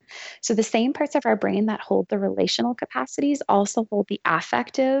person. So the same parts of our brain that hold the relational capacities also hold the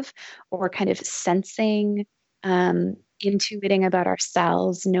affective or kind of sensing, intuiting about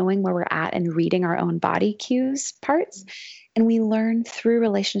ourselves, knowing where we're at and reading our own body cues parts. And we learn through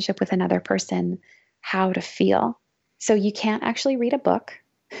relationship with another person how to feel. So you can't actually read a book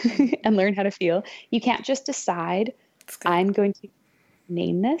and learn how to feel. You can't just decide, I'm going to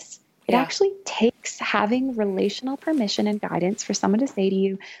name this. It actually takes having relational permission and guidance for someone to say to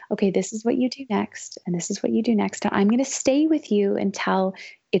you, okay, this is what you do next, and this is what you do next. And I'm going to stay with you until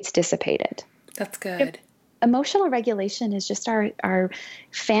it's dissipated. That's good. Emotional regulation is just our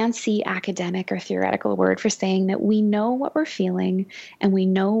fancy academic or theoretical word for saying that we know what we're feeling and we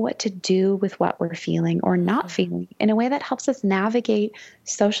know what to do with what we're feeling or not feeling in a way that helps us navigate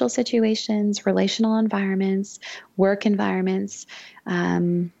social situations, relational environments, work environments,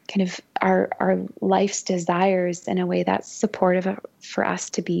 kind of our life's desires in a way that's supportive for us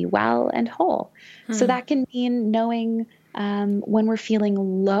to be well and whole. So that can mean knowing when we're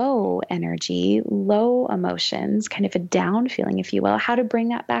feeling low energy, low emotions, kind of a down feeling, if you will, how to bring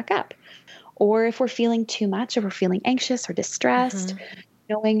that back up. Or if we're feeling too much or we're feeling anxious or distressed,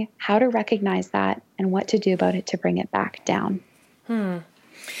 knowing how to recognize that and what to do about it to bring it back down.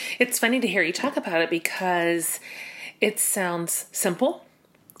 It's funny to hear you talk about it because it sounds simple.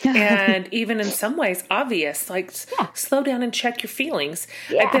 And even in some ways obvious, like slow down and check your feelings.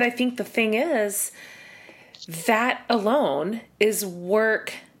 But I think the thing is, that alone is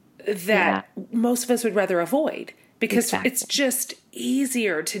work that most of us would rather avoid because it's just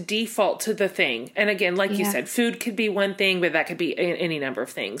easier to default to the thing. And again, like you said, food could be one thing, but that could be any number of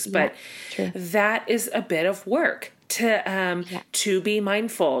things. But that is a bit of work to be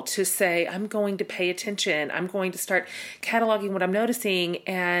mindful, to say, I'm going to pay attention. I'm going to start cataloging what I'm noticing.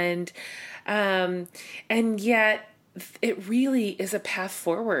 And yet it really is a path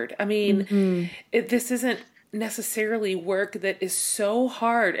forward. I mean, this isn't necessarily work that is so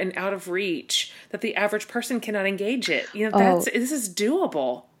hard and out of reach that the average person cannot engage it. This is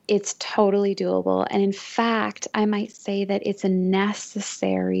doable. It's totally doable. And in fact, I might say that it's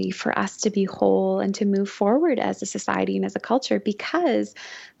necessary for us to be whole and to move forward as a society and as a culture, because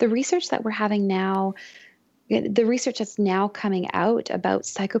the research that we're having now, the research that's now coming out about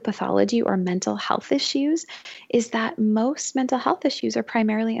psychopathology or mental health issues, is that most mental health issues are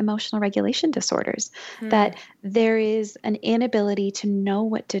primarily emotional regulation disorders. That there is an inability to know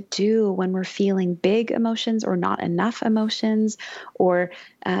what to do when we're feeling big emotions or not enough emotions, or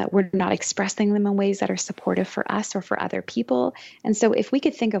we're not expressing them in ways that are supportive for us or for other people. And so if we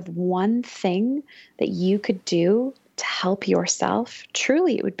could think of one thing that you could do to help yourself,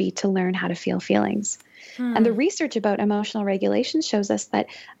 truly it would be to learn how to feel feelings. And the research about emotional regulation shows us that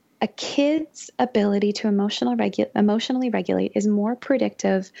a kid's ability to emotionally regulate is more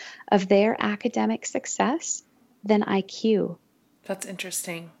predictive of their academic success than IQ. That's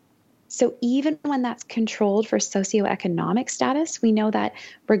interesting. So even when that's controlled for socioeconomic status, we know that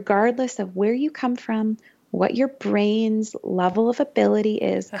regardless of where you come from, what your brain's level of ability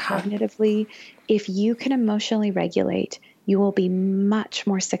is cognitively, if you can emotionally regulate, you will be much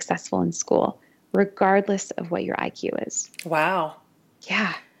more successful in school, regardless of what your IQ is. Wow.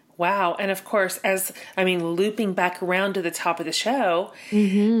 Yeah. Wow. And of course, looping back around to the top of the show,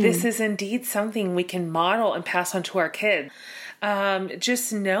 this is indeed something we can model and pass on to our kids.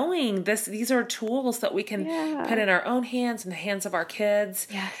 Just knowing these are tools that we can put in our own hands and the hands of our kids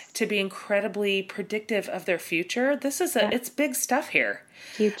to be incredibly predictive of their future. It's big stuff here.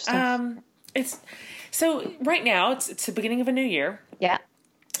 Huge stuff. So right now it's the beginning of a new year. Yeah.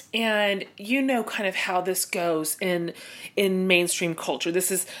 And kind of how this goes in mainstream culture. This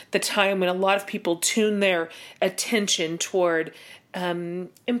is the time when a lot of people tune their attention toward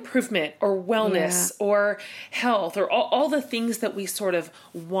improvement or wellness or health or all the things that we sort of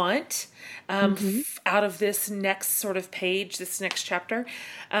want out of this next sort of page, this next chapter.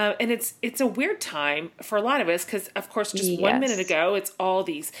 And it's a weird time for a lot of us because, of course, just 1 minute ago, it's all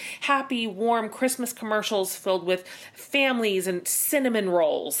these happy, warm Christmas commercials filled with families and cinnamon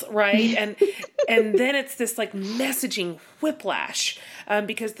rolls, right? and then it's this like messaging whiplash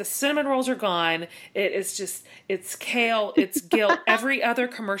because the cinnamon rolls are gone. It's kale, it's guilt. Every other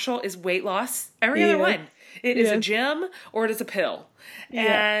commercial is weight loss. Every other one. It is a gym or it is a pill.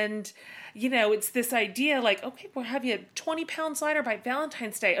 And it's this idea like, okay, we'll have you 20 pounds lighter by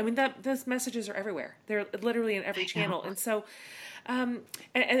Valentine's Day. I mean, those messages are everywhere. They're literally in every channel. And so,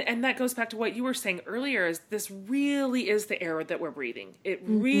 and that goes back to what you were saying earlier, is this really is the era that we're breathing. It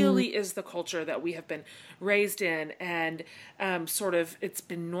really is the culture that we have been raised in, and sort of it's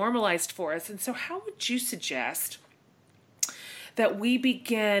been normalized for us. And so how would you suggest that we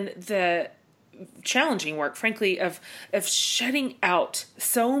begin the challenging work, frankly, of shutting out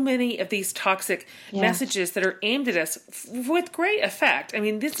so many of these toxic messages that are aimed at us with great effect? I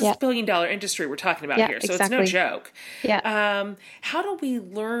mean, this is a billion-dollar industry we're talking about here, so it's no joke. How do we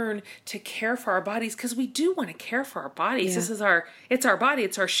learn to care for our bodies? Because we do want to care for our bodies. This is it's our body,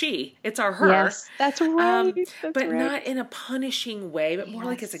 it's our she, it's our her. Yes, that's right. But not in a punishing way, but more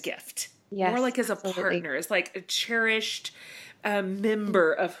like as a gift. More like as a partner, as like a cherished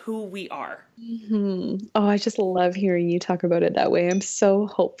member of who we are. Oh, I just love hearing you talk about it that way. I'm so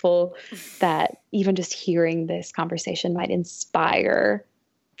hopeful that even just hearing this conversation might inspire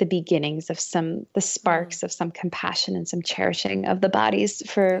the beginnings of the sparks of some compassion and some cherishing of the bodies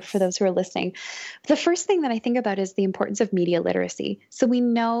for those who are listening. The first thing that I think about is the importance of media literacy. So we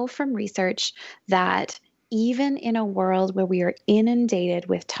know from research that even in a world where we are inundated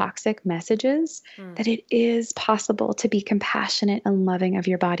with toxic messages, that it is possible to be compassionate and loving of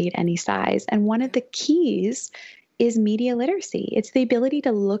your body at any size. And one of the keys is media literacy. It's the ability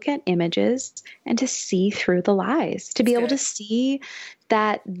to look at images and to see through the lies, to be able to see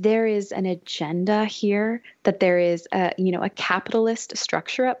that there is an agenda here, that there is a capitalist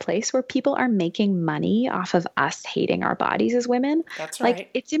structure at place where people are making money off of us hating our bodies as women. That's right. Like,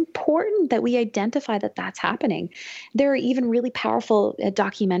 it's important that we identify that that's happening. There are even really powerful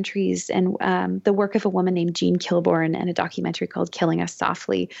documentaries and the work of a woman named Jean Kilbourne and a documentary called Killing Us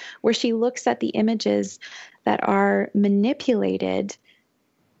Softly, where she looks at the images that are manipulated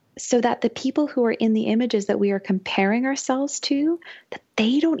so that the people who are in the images that we are comparing ourselves to, that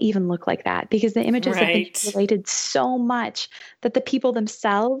they don't even look like that, because the images have been manipulated so much that the people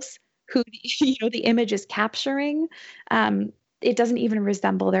themselves who the image is capturing, it doesn't even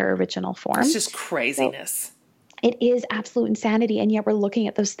resemble their original form. It's just craziness. It is absolute insanity. And yet we're looking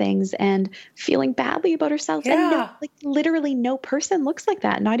at those things and feeling badly about ourselves. And no, Yeah. like literally no person looks like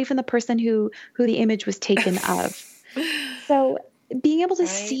that. Not even the person who the image was taken of. So being able to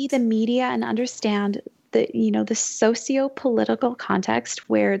see Right. the media and understand the socio-political context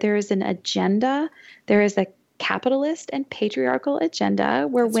where there is an agenda, there is a capitalist and patriarchal agenda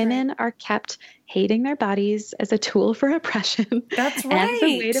where That's right. women are kept hating their bodies as a tool for oppression That's and as a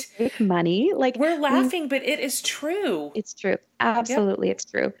way to right. make money. Like We're we laughing, but it is true. It's true. Yep. Absolutely, it's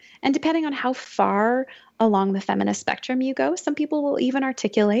true. And depending on how far along the feminist spectrum you go, some people will even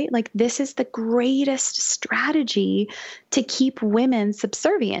articulate like this is the greatest strategy to keep women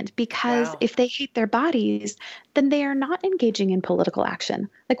subservient because Wow. if they hate their bodies, then they are not engaging in political action.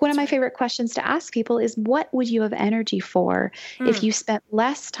 Like one of That's my right. favorite questions to ask people is what would you have energy for if Hmm. you spent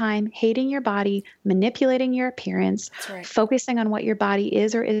less time hating your body, manipulating your appearance, That's right. focusing on what your body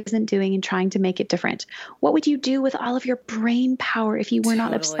is or isn't doing and trying to make it different? What would you do with all of your brain power if you were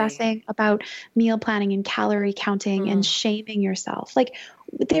not Totally. obsessing about meal planning and calorie counting and Hmm. shaming yourself? Like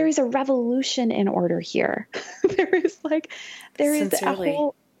there is a revolution in order here. there is like there is a Sincerely.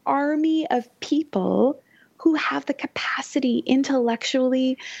 whole army of people who have the capacity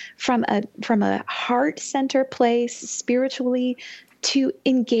intellectually from a heart center place spiritually to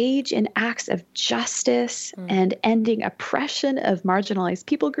engage in acts of justice Hmm. and ending oppression of marginalized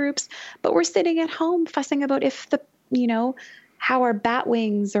people groups. But we're sitting at home fussing about if how our bat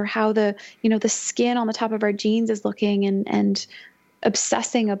wings or how the skin on the top of our jeans is looking and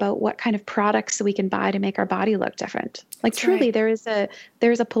obsessing about what kind of products we can buy to make our body look different. Like That's truly right.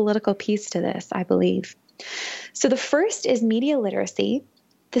 there's a political piece to this, I believe. So the first is media literacy.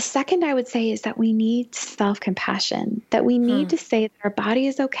 The second I would say is that we need self-compassion, that we need Hmm. to say that our body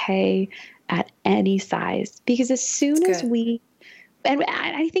is okay at any size. Because as That's soon as good. and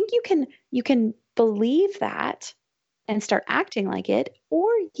I think you can believe that and start acting like it, or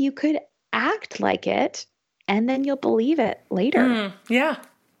you could act like it and then you'll believe it later. Hmm. Yeah.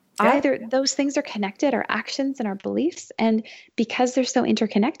 Yeah. Either those things are connected, our actions and our beliefs. And because they're so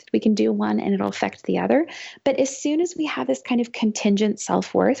interconnected, we can do one and it'll affect the other. But as soon as we have this kind of contingent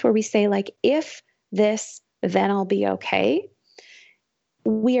self worth where we say, like, if this, then I'll be okay,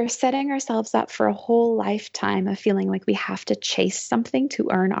 we are setting ourselves up for a whole lifetime of feeling like we have to chase something to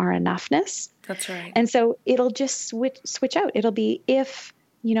earn our enoughness. That's right. And so it'll just switch out. It'll be if,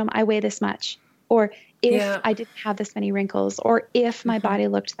 I weigh this much, or if Yeah. I didn't have this many wrinkles, or if my Hmm. body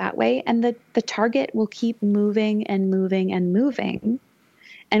looked that way. And the target will keep moving and moving and moving.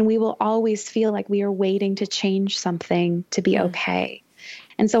 And we will always feel like we are waiting to change something to be Hmm. okay.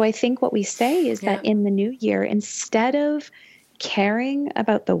 And so I think what we say is that Yeah. in the new year, instead of caring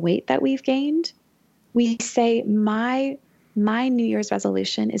about the weight that we've gained, we say, my New Year's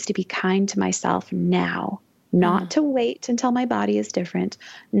resolution is to be kind to myself now, Hmm. not to wait until my body is different,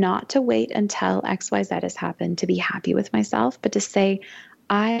 not to wait until XYZ has happened to be happy with myself, but to say,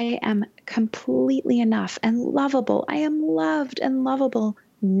 I am completely enough and lovable. I am loved and lovable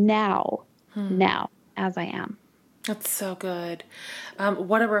now, Hmm. now as I am. That's so good.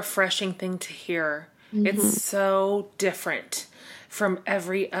 What a refreshing thing to hear. It's Mm-hmm. so different from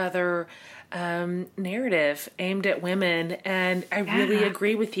every other narrative aimed at women, and I really Yeah.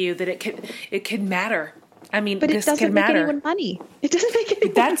 agree with you that it could matter. I mean, But it this can doesn't make matter. anyone money. It doesn't make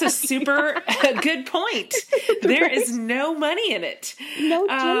anyone That's a super good point. money, There is right? no money in it. No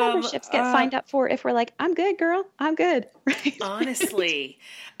gym Um, memberships get uh, signed up for if we're like, I'm good, girl. I'm good. Right. Honestly,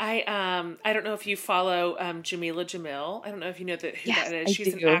 I don't know if you follow Jamila Jamil. I don't know if you know who Yes, that is. I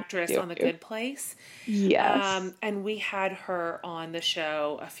She's an do. actress Do. on The Do. Good Place. Yes. And we had her on the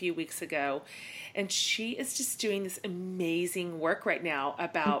show a few weeks ago, and she is just doing this amazing work right now Mhm.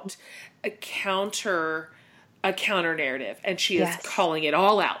 about a counter narrative, and she is Yes. calling it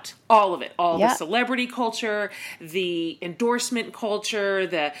all out, all of it, all the Yeah. celebrity culture, the endorsement culture,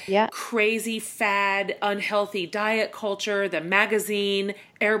 the Yeah. crazy fad unhealthy diet culture, the magazine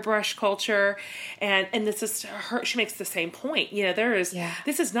airbrush culture. And this is her, she makes the same point. Yeah.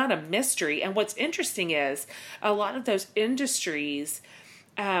 This is not a mystery. And what's interesting is a lot of those industries,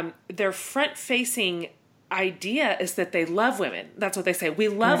 their front facing idea is that they love women. That's what they say. We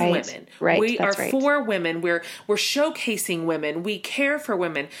love Right. women. Right. We are That's right. for women. We're showcasing women. We care for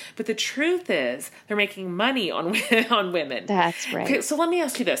women. But the truth is, they're making money on on women. That's Okay, right. so let me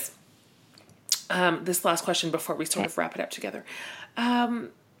ask you this. This last question before we sort Okay. of wrap it up together.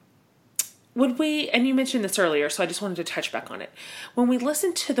 Would we, and you mentioned this earlier, so I just wanted to touch back on it. When we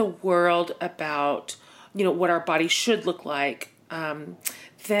listen to the world about, what our body should look like,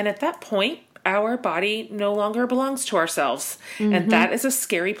 then at that point, our body no longer belongs to ourselves. And that is a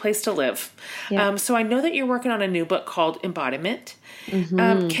scary place to live. Yeah. So I know that you're working on a new book called Embodiment.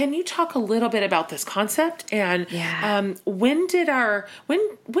 Can you talk a little bit about this concept and when did our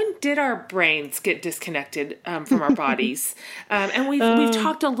brains get disconnected from our bodies? And we've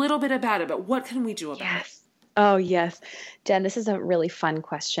talked a little bit about it, but what can we do about it? Oh, yes. Jen, this is a really fun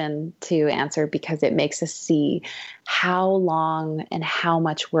question to answer because it makes us see how long and how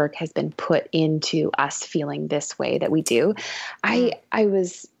much work has been put into us feeling this way that we do. I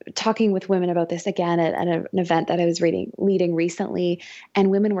was talking with women about this again at an event that I was leading recently, and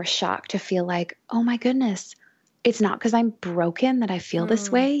women were shocked to feel like, oh my goodness, it's not because I'm broken that I feel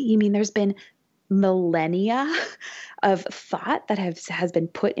this way. You mean there's been millennia of thought that has been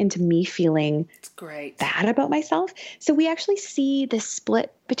put into me feeling bad about myself. So we actually see this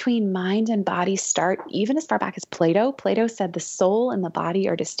split between mind and body start even as far back as Plato. Plato said the soul and the body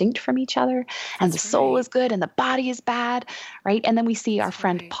are distinct from each other, and the soul is good and the body is bad, right? And then we see our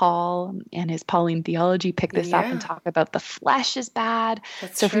friend Paul and his Pauline theology pick this up and talk about the flesh is bad.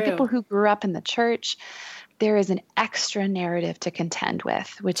 So for people who grew up in the church, there is an extra narrative to contend with,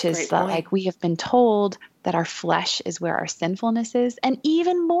 which is that like we have been told that our flesh is where our sinfulness is. And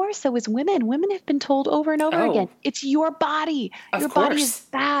even more so as women. Women have been told over and over again, it's your body. Your body is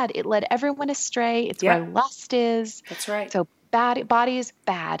bad. It led everyone astray. It's where lust is. That's right. So body is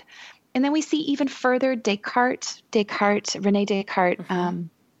bad. And then we see even further René Descartes,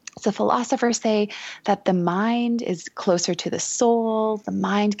 so philosophers say that the mind is closer to the soul. The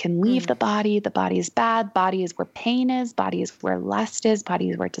mind can leave the body. The body is bad. Body is where pain is. Body is where lust is. Body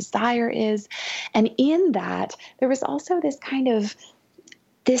is where desire is. And in that, there was also this kind of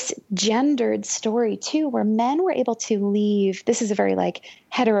this gendered story too, where men were able to leave. This is a very like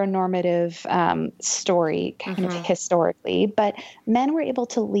heteronormative story kind of historically, but men were able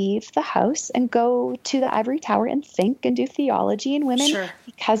to leave the house and go to the ivory tower and think and do theology, and women,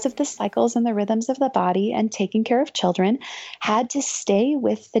 because of the cycles and the rhythms of the body and taking care of children, had to stay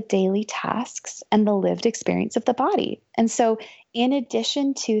with the daily tasks and the lived experience of the body. And so in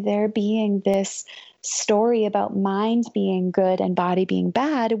addition to there being this story about mind being good and body being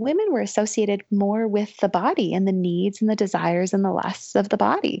bad, women were associated more with the body and the needs and the desires and the lusts of the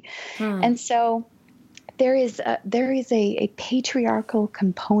body. And so there is a patriarchal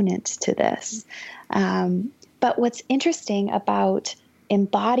component to this. But what's interesting about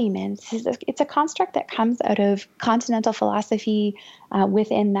embodiment is it's a construct that comes out of continental philosophy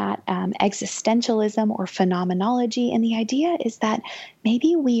within that existentialism or phenomenology. And the idea is that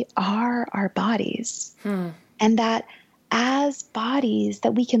maybe we are our bodies, and that as bodies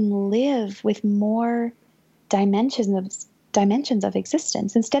that we can live with more dimensions of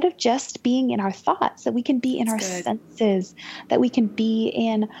existence instead of just being in our thoughts, that we can be in our senses, that we can be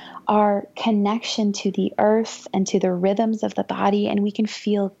in our connection to the earth and to the rhythms of the body, and we can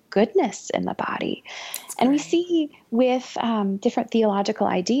feel goodness in the body. And we see with different theological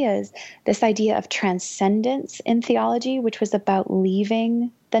ideas, this idea of transcendence in theology, which was about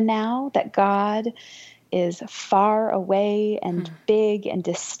leaving the now, that God is far away and big and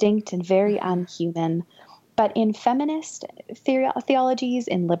distinct and very unhuman. But in feminist theologies,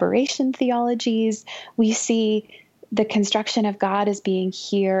 in liberation theologies, we see the construction of God as being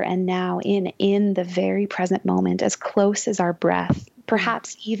here and now in the very present moment, as close as our breath,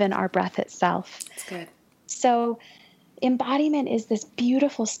 perhaps even our breath itself. That's good. So embodiment is this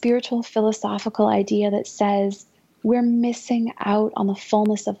beautiful spiritual philosophical idea that says we're missing out on the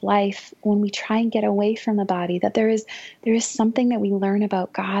fullness of life when we try and get away from the body, that there is something that we learn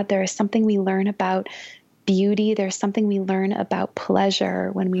about God. There is something we learn about beauty. There's something we learn about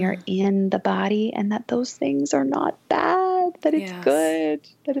pleasure when we are in the body, and that those things are not bad, that it's good,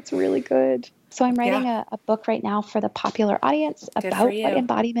 that it's really good. So I'm writing a book right now for the popular audience about what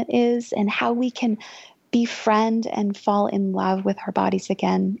embodiment is and how we can befriend and fall in love with our bodies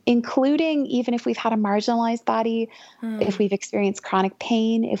again, including even if we've had a marginalized body, if we've experienced chronic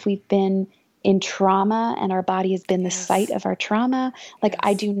pain, if we've been in trauma and our body has been the site of our trauma. Like,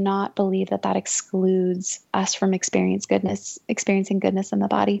 I do not believe that excludes us from experiencing goodness in the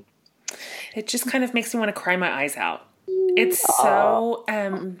body. It just kind of makes me want to cry my eyes out. It's so,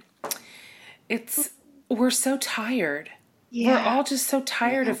 we're so tired. We're all just so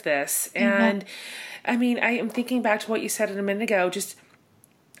tired of this. And I mean, I am thinking back to what you said a minute ago, just,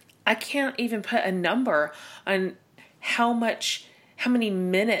 I can't even put a number on how many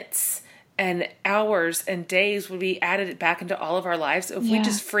minutes and hours and days would be added back into all of our lives if we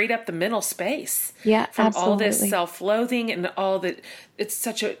just freed up the mental space from all this self-loathing and all that. It's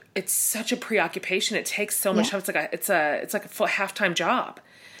such a preoccupation. It takes so much time. It's like a full half-time job.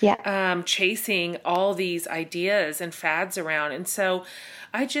 Yeah. chasing all these ideas and fads around. And so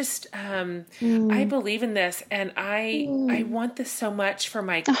I just, I Mm. believe in this, and I Mm. want this so much for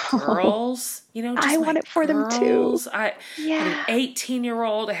my Oh, girls, I just want my it for them too. girls. I got an Yeah.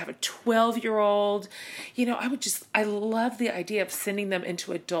 18-year-old, I have a 12-year-old. I love the idea of sending them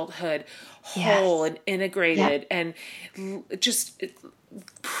into adulthood whole Yes. and Yeah. integrated and just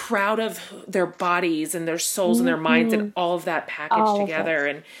proud of their bodies and their souls and their minds and Hmm. all of that packaged All of it. together.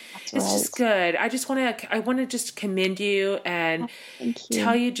 And That's it's just right. good. I want to just commend you and Oh, thank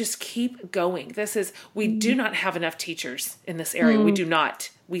tell you. you, just keep going. We do Mm. not have enough teachers in this area. We Mm. do not.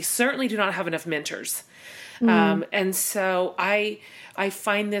 We certainly do not have enough mentors. Mm. And so I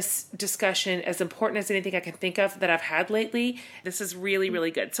find this discussion as important as anything I can think of that I've had lately. This is really,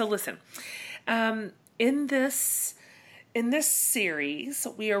 really good. So listen, in this series,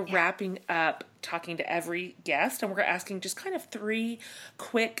 we are Yeah. wrapping up talking to every guest, and we're asking just kind of 3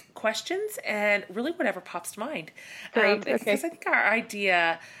 quick questions and really whatever pops to mind. Great. Because Okay. I think our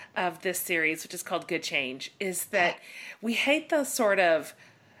idea of this series, which is called Good Change, is Okay. that we hate the sort of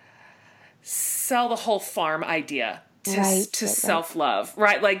sell the whole farm idea Right. to Right. Right. self-love,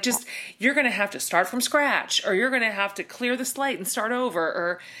 right? Like, Yeah. just, you're going to have to start from scratch, or you're going to have to clear the slate and start over,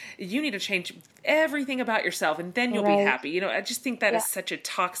 or you need to change everything about yourself and then you'll be Right. happy. I just think that is Yeah. such a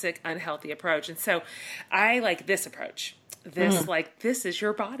toxic, unhealthy approach. And so I like this approach. Mm. This is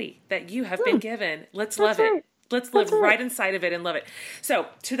your body that you have been given. Let's That's love it. right. Let's That's live right. right inside of it and love it. So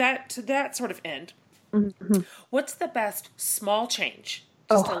to that sort of end, Mhm. what's the best small change,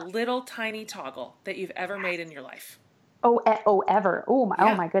 just a Oh. little tiny toggle that you've ever made in your life? Oh, ever. Oh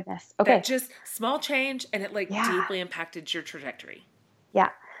Yeah. my goodness. That Okay. just small change and it Yeah. deeply impacted your trajectory. Yeah.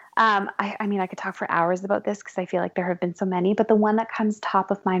 I mean, I could talk for hours about this because I feel like there have been so many, but the one that comes top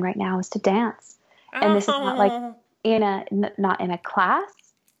of mind right now is to dance. And this is not like Oh, not in a class,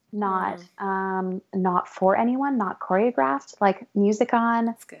 not for anyone, not choreographed, like music on,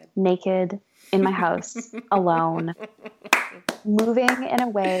 that's good. naked in my house, alone, moving in a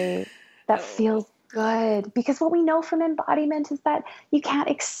way that Oh, feels good. Because what we know from embodiment is that you can't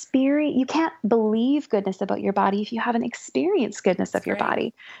believe goodness about your body if you haven't experienced goodness that's of your great.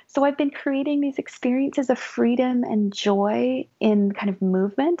 body. So I've been creating these experiences of freedom and joy in kind of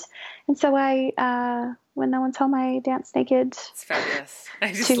movement. And so when no one's home, I dance naked It's fabulous.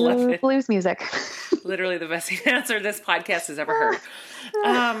 I just love to it. blues music. Literally the best answer this podcast has ever heard.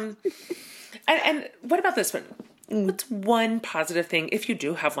 Um, and what about this one? Mm, What's one positive thing, if you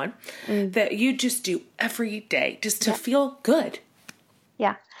do have one, mm. that you just do every day just to Yeah. feel good?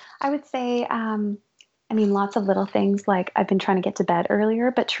 Yeah. I would say, I mean, lots of little things like I've been trying to get to bed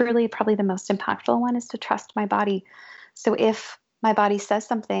earlier, but truly, probably the most impactful one is to trust my body. So if my body says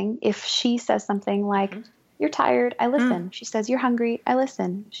something, if she says something like, Hmm. you're tired, I Hmm. listen. She says, you're hungry, I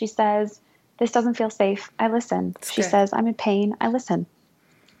listen. She says, this doesn't feel safe, I listen. It's She good. says, I'm in pain, I listen.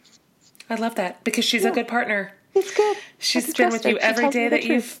 I love that because she's a Yeah, good partner. it's good. I She's can been trust with her. you She every tells day me the that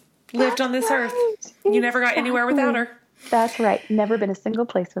truth. you've lived on That's this earth. right. You never got anywhere without Exactly. her. That's right. Never been a single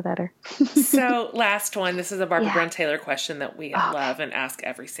place without her. So, last one. This is a Barbara Yeah. Brown Taylor question that we Okay. love and ask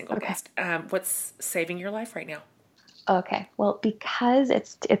every single Okay. guest. What's saving your life right now? Okay. Well, because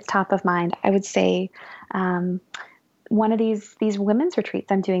it's top of mind, I would say one of these women's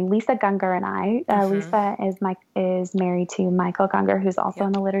retreats I'm doing. Lisa Gungor and I. Mm-hmm. Lisa is married to Michael Gungor, who's also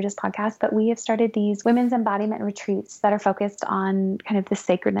on Yep. the Liturgist podcast. But we have started these women's embodiment retreats that are focused on kind of the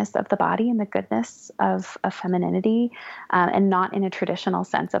sacredness of the body and the goodness of femininity, and not in a traditional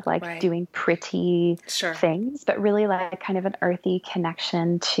sense of like Right. doing pretty Sure. things, but really like kind of an earthy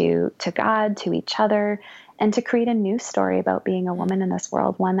connection to God, to each other, and to create a new story about being a woman in this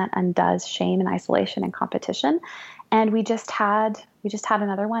world, one that undoes shame and isolation and competition. And we just had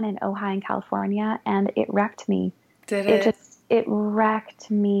another one in Ojai in California, and it wrecked me. Did it? It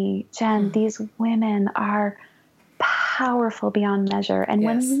wrecked me. Jen, these women are powerful beyond measure. And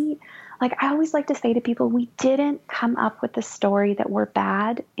when Yes. I always like to say to people, we didn't come up with the story that we're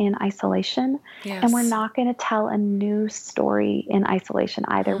bad in isolation. Yes. And we're not going to tell a new story in isolation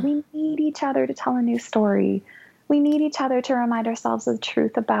either. We need each other to tell a new story. We need each other to remind ourselves of the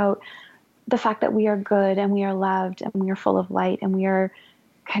truth about the fact that we are good and we are loved and we are full of light and we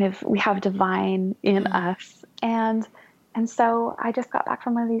have divine in us. And so I just got back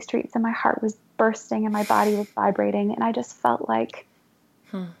from one of these treats and my heart was bursting and my body was vibrating. And I just felt like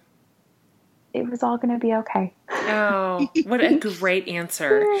it was all going to be okay. Oh, what a great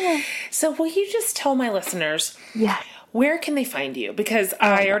answer. Yeah. So will you just tell my listeners, Yes. where can they find you? Because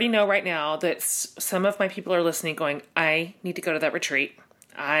I already know right now that some of my people are listening going, I need to go to that retreat.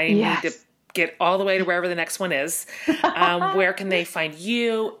 I need to Yes. get all the way to wherever the next one is, where can they find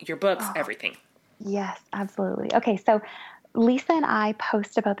you, your books, everything? Yes, absolutely. Okay, so Lisa and I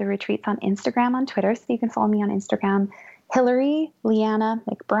post about the retreats on Instagram, on Twitter, so you can follow me on Instagram. Hillary Leanna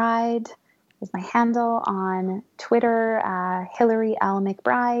McBride is my handle on Twitter, Hillary L.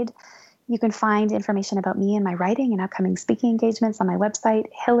 McBride. You can find information about me and my writing and upcoming speaking engagements on my website,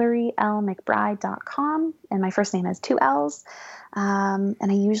 HillaryLMcBride.com. And my first name has 2 L's. And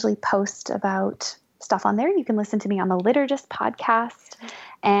I usually post about stuff on there. You can listen to me on the Liturgist podcast.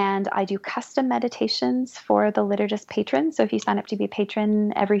 And I do custom meditations for the Liturgist patrons. So if you sign up to be a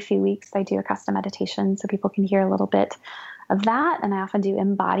patron, every few weeks I do a custom meditation so people can hear a little bit of that. And I often do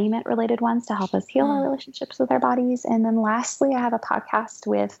embodiment related ones to help us heal our relationships with our bodies. And then lastly, I have a podcast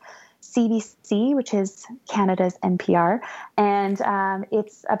with CBC, which is Canada's NPR, and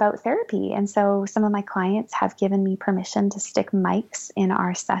it's about therapy. And so some of my clients have given me permission to stick mics in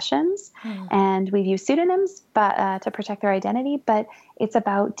our sessions, and we've used pseudonyms but to protect their identity. But it's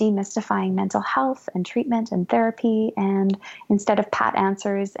about demystifying mental health and treatment and therapy. And instead of pat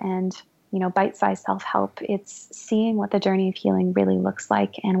answers and bite-sized self-help, it's seeing what the journey of healing really looks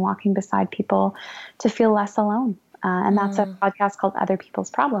like and walking beside people to feel less alone. And that's a podcast called Other People's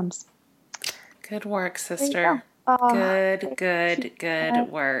Problems. Good work, sister. Good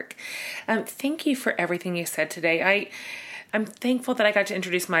work. Thank you for everything you said today. I'm thankful that I got to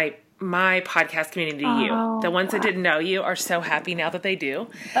introduce my podcast community to you. The ones that didn't know you are so happy now that they do.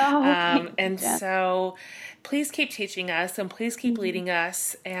 So please keep teaching us and please keep leading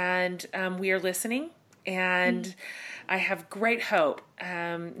us. And we are listening. And I have great hope,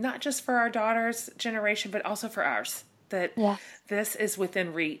 not just for our daughter's generation, but also for ours, that this is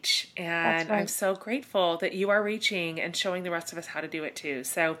within reach. And I'm so grateful that you are reaching and showing the rest of us how to do it too.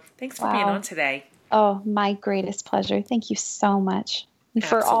 So thanks for being on today. Oh, my greatest pleasure. Thank you so much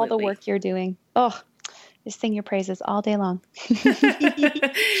for all the work you're doing. Just sing your praises all day long.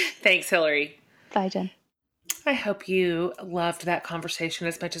 Thanks, Hillary. Bye, Jen. I hope you loved that conversation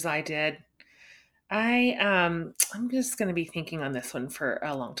as much as I did. I'm just going to be thinking on this one for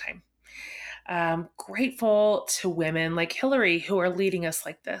a long time. Grateful to women like Hillary who are leading us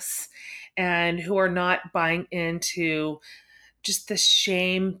like this and who are not buying into just the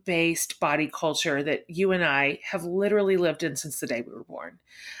shame-based body culture that you and I have literally lived in since the day we were born.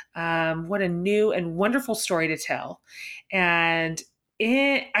 What a new and wonderful story to tell. And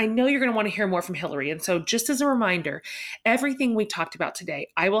I know you're going to want to hear more from Hillary. And so just as a reminder, everything we talked about today,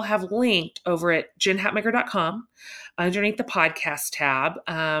 I will have linked over at jenhatmaker.com underneath the podcast tab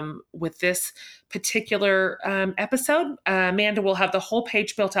with this particular episode. Amanda will have the whole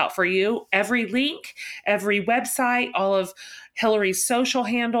page built out for you. Every link, every website, all of Hillary's social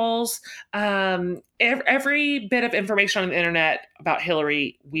handles, every bit of information on the internet about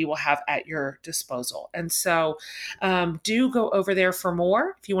Hillary, we will have at your disposal. And so do go over there for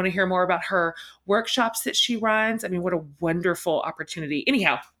more. If you want to hear more about her workshops that she runs, I mean, what a wonderful opportunity.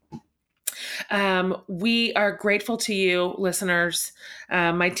 Anyhow, we are grateful to you, listeners.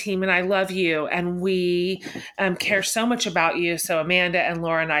 My team and I love you, and we care so much about you. So Amanda and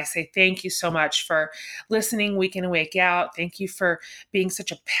Laura and I say thank you so much for listening week in and week out. Thank you for being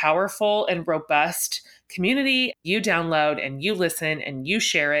such a powerful and robust community. You download and you listen and you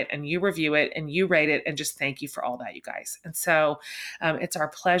share it and you review it and you rate it, and just thank you for all that, you guys. And so it's our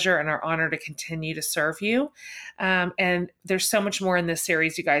pleasure and our honor to continue to serve you. And there's so much more in this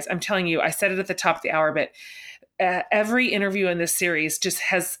series, you guys. I'm telling you, I said it at the top of the hour, but every interview in this series just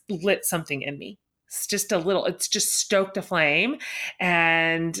has lit something in me. It's just it's just stoked a flame.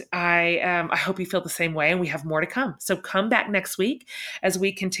 And I hope you feel the same way, and we have more to come. So come back next week as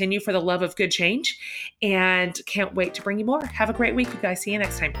we continue for the love of good change, and can't wait to bring you more. Have a great week, you guys. See you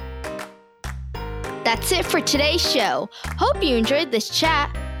next time. That's it for today's show. Hope you enjoyed this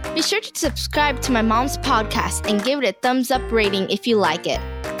chat. Be sure to subscribe to my mom's podcast and give it a thumbs up rating if you like it.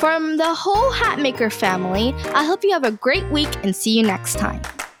 From the whole Hatmaker family, I hope you have a great week and see you next time.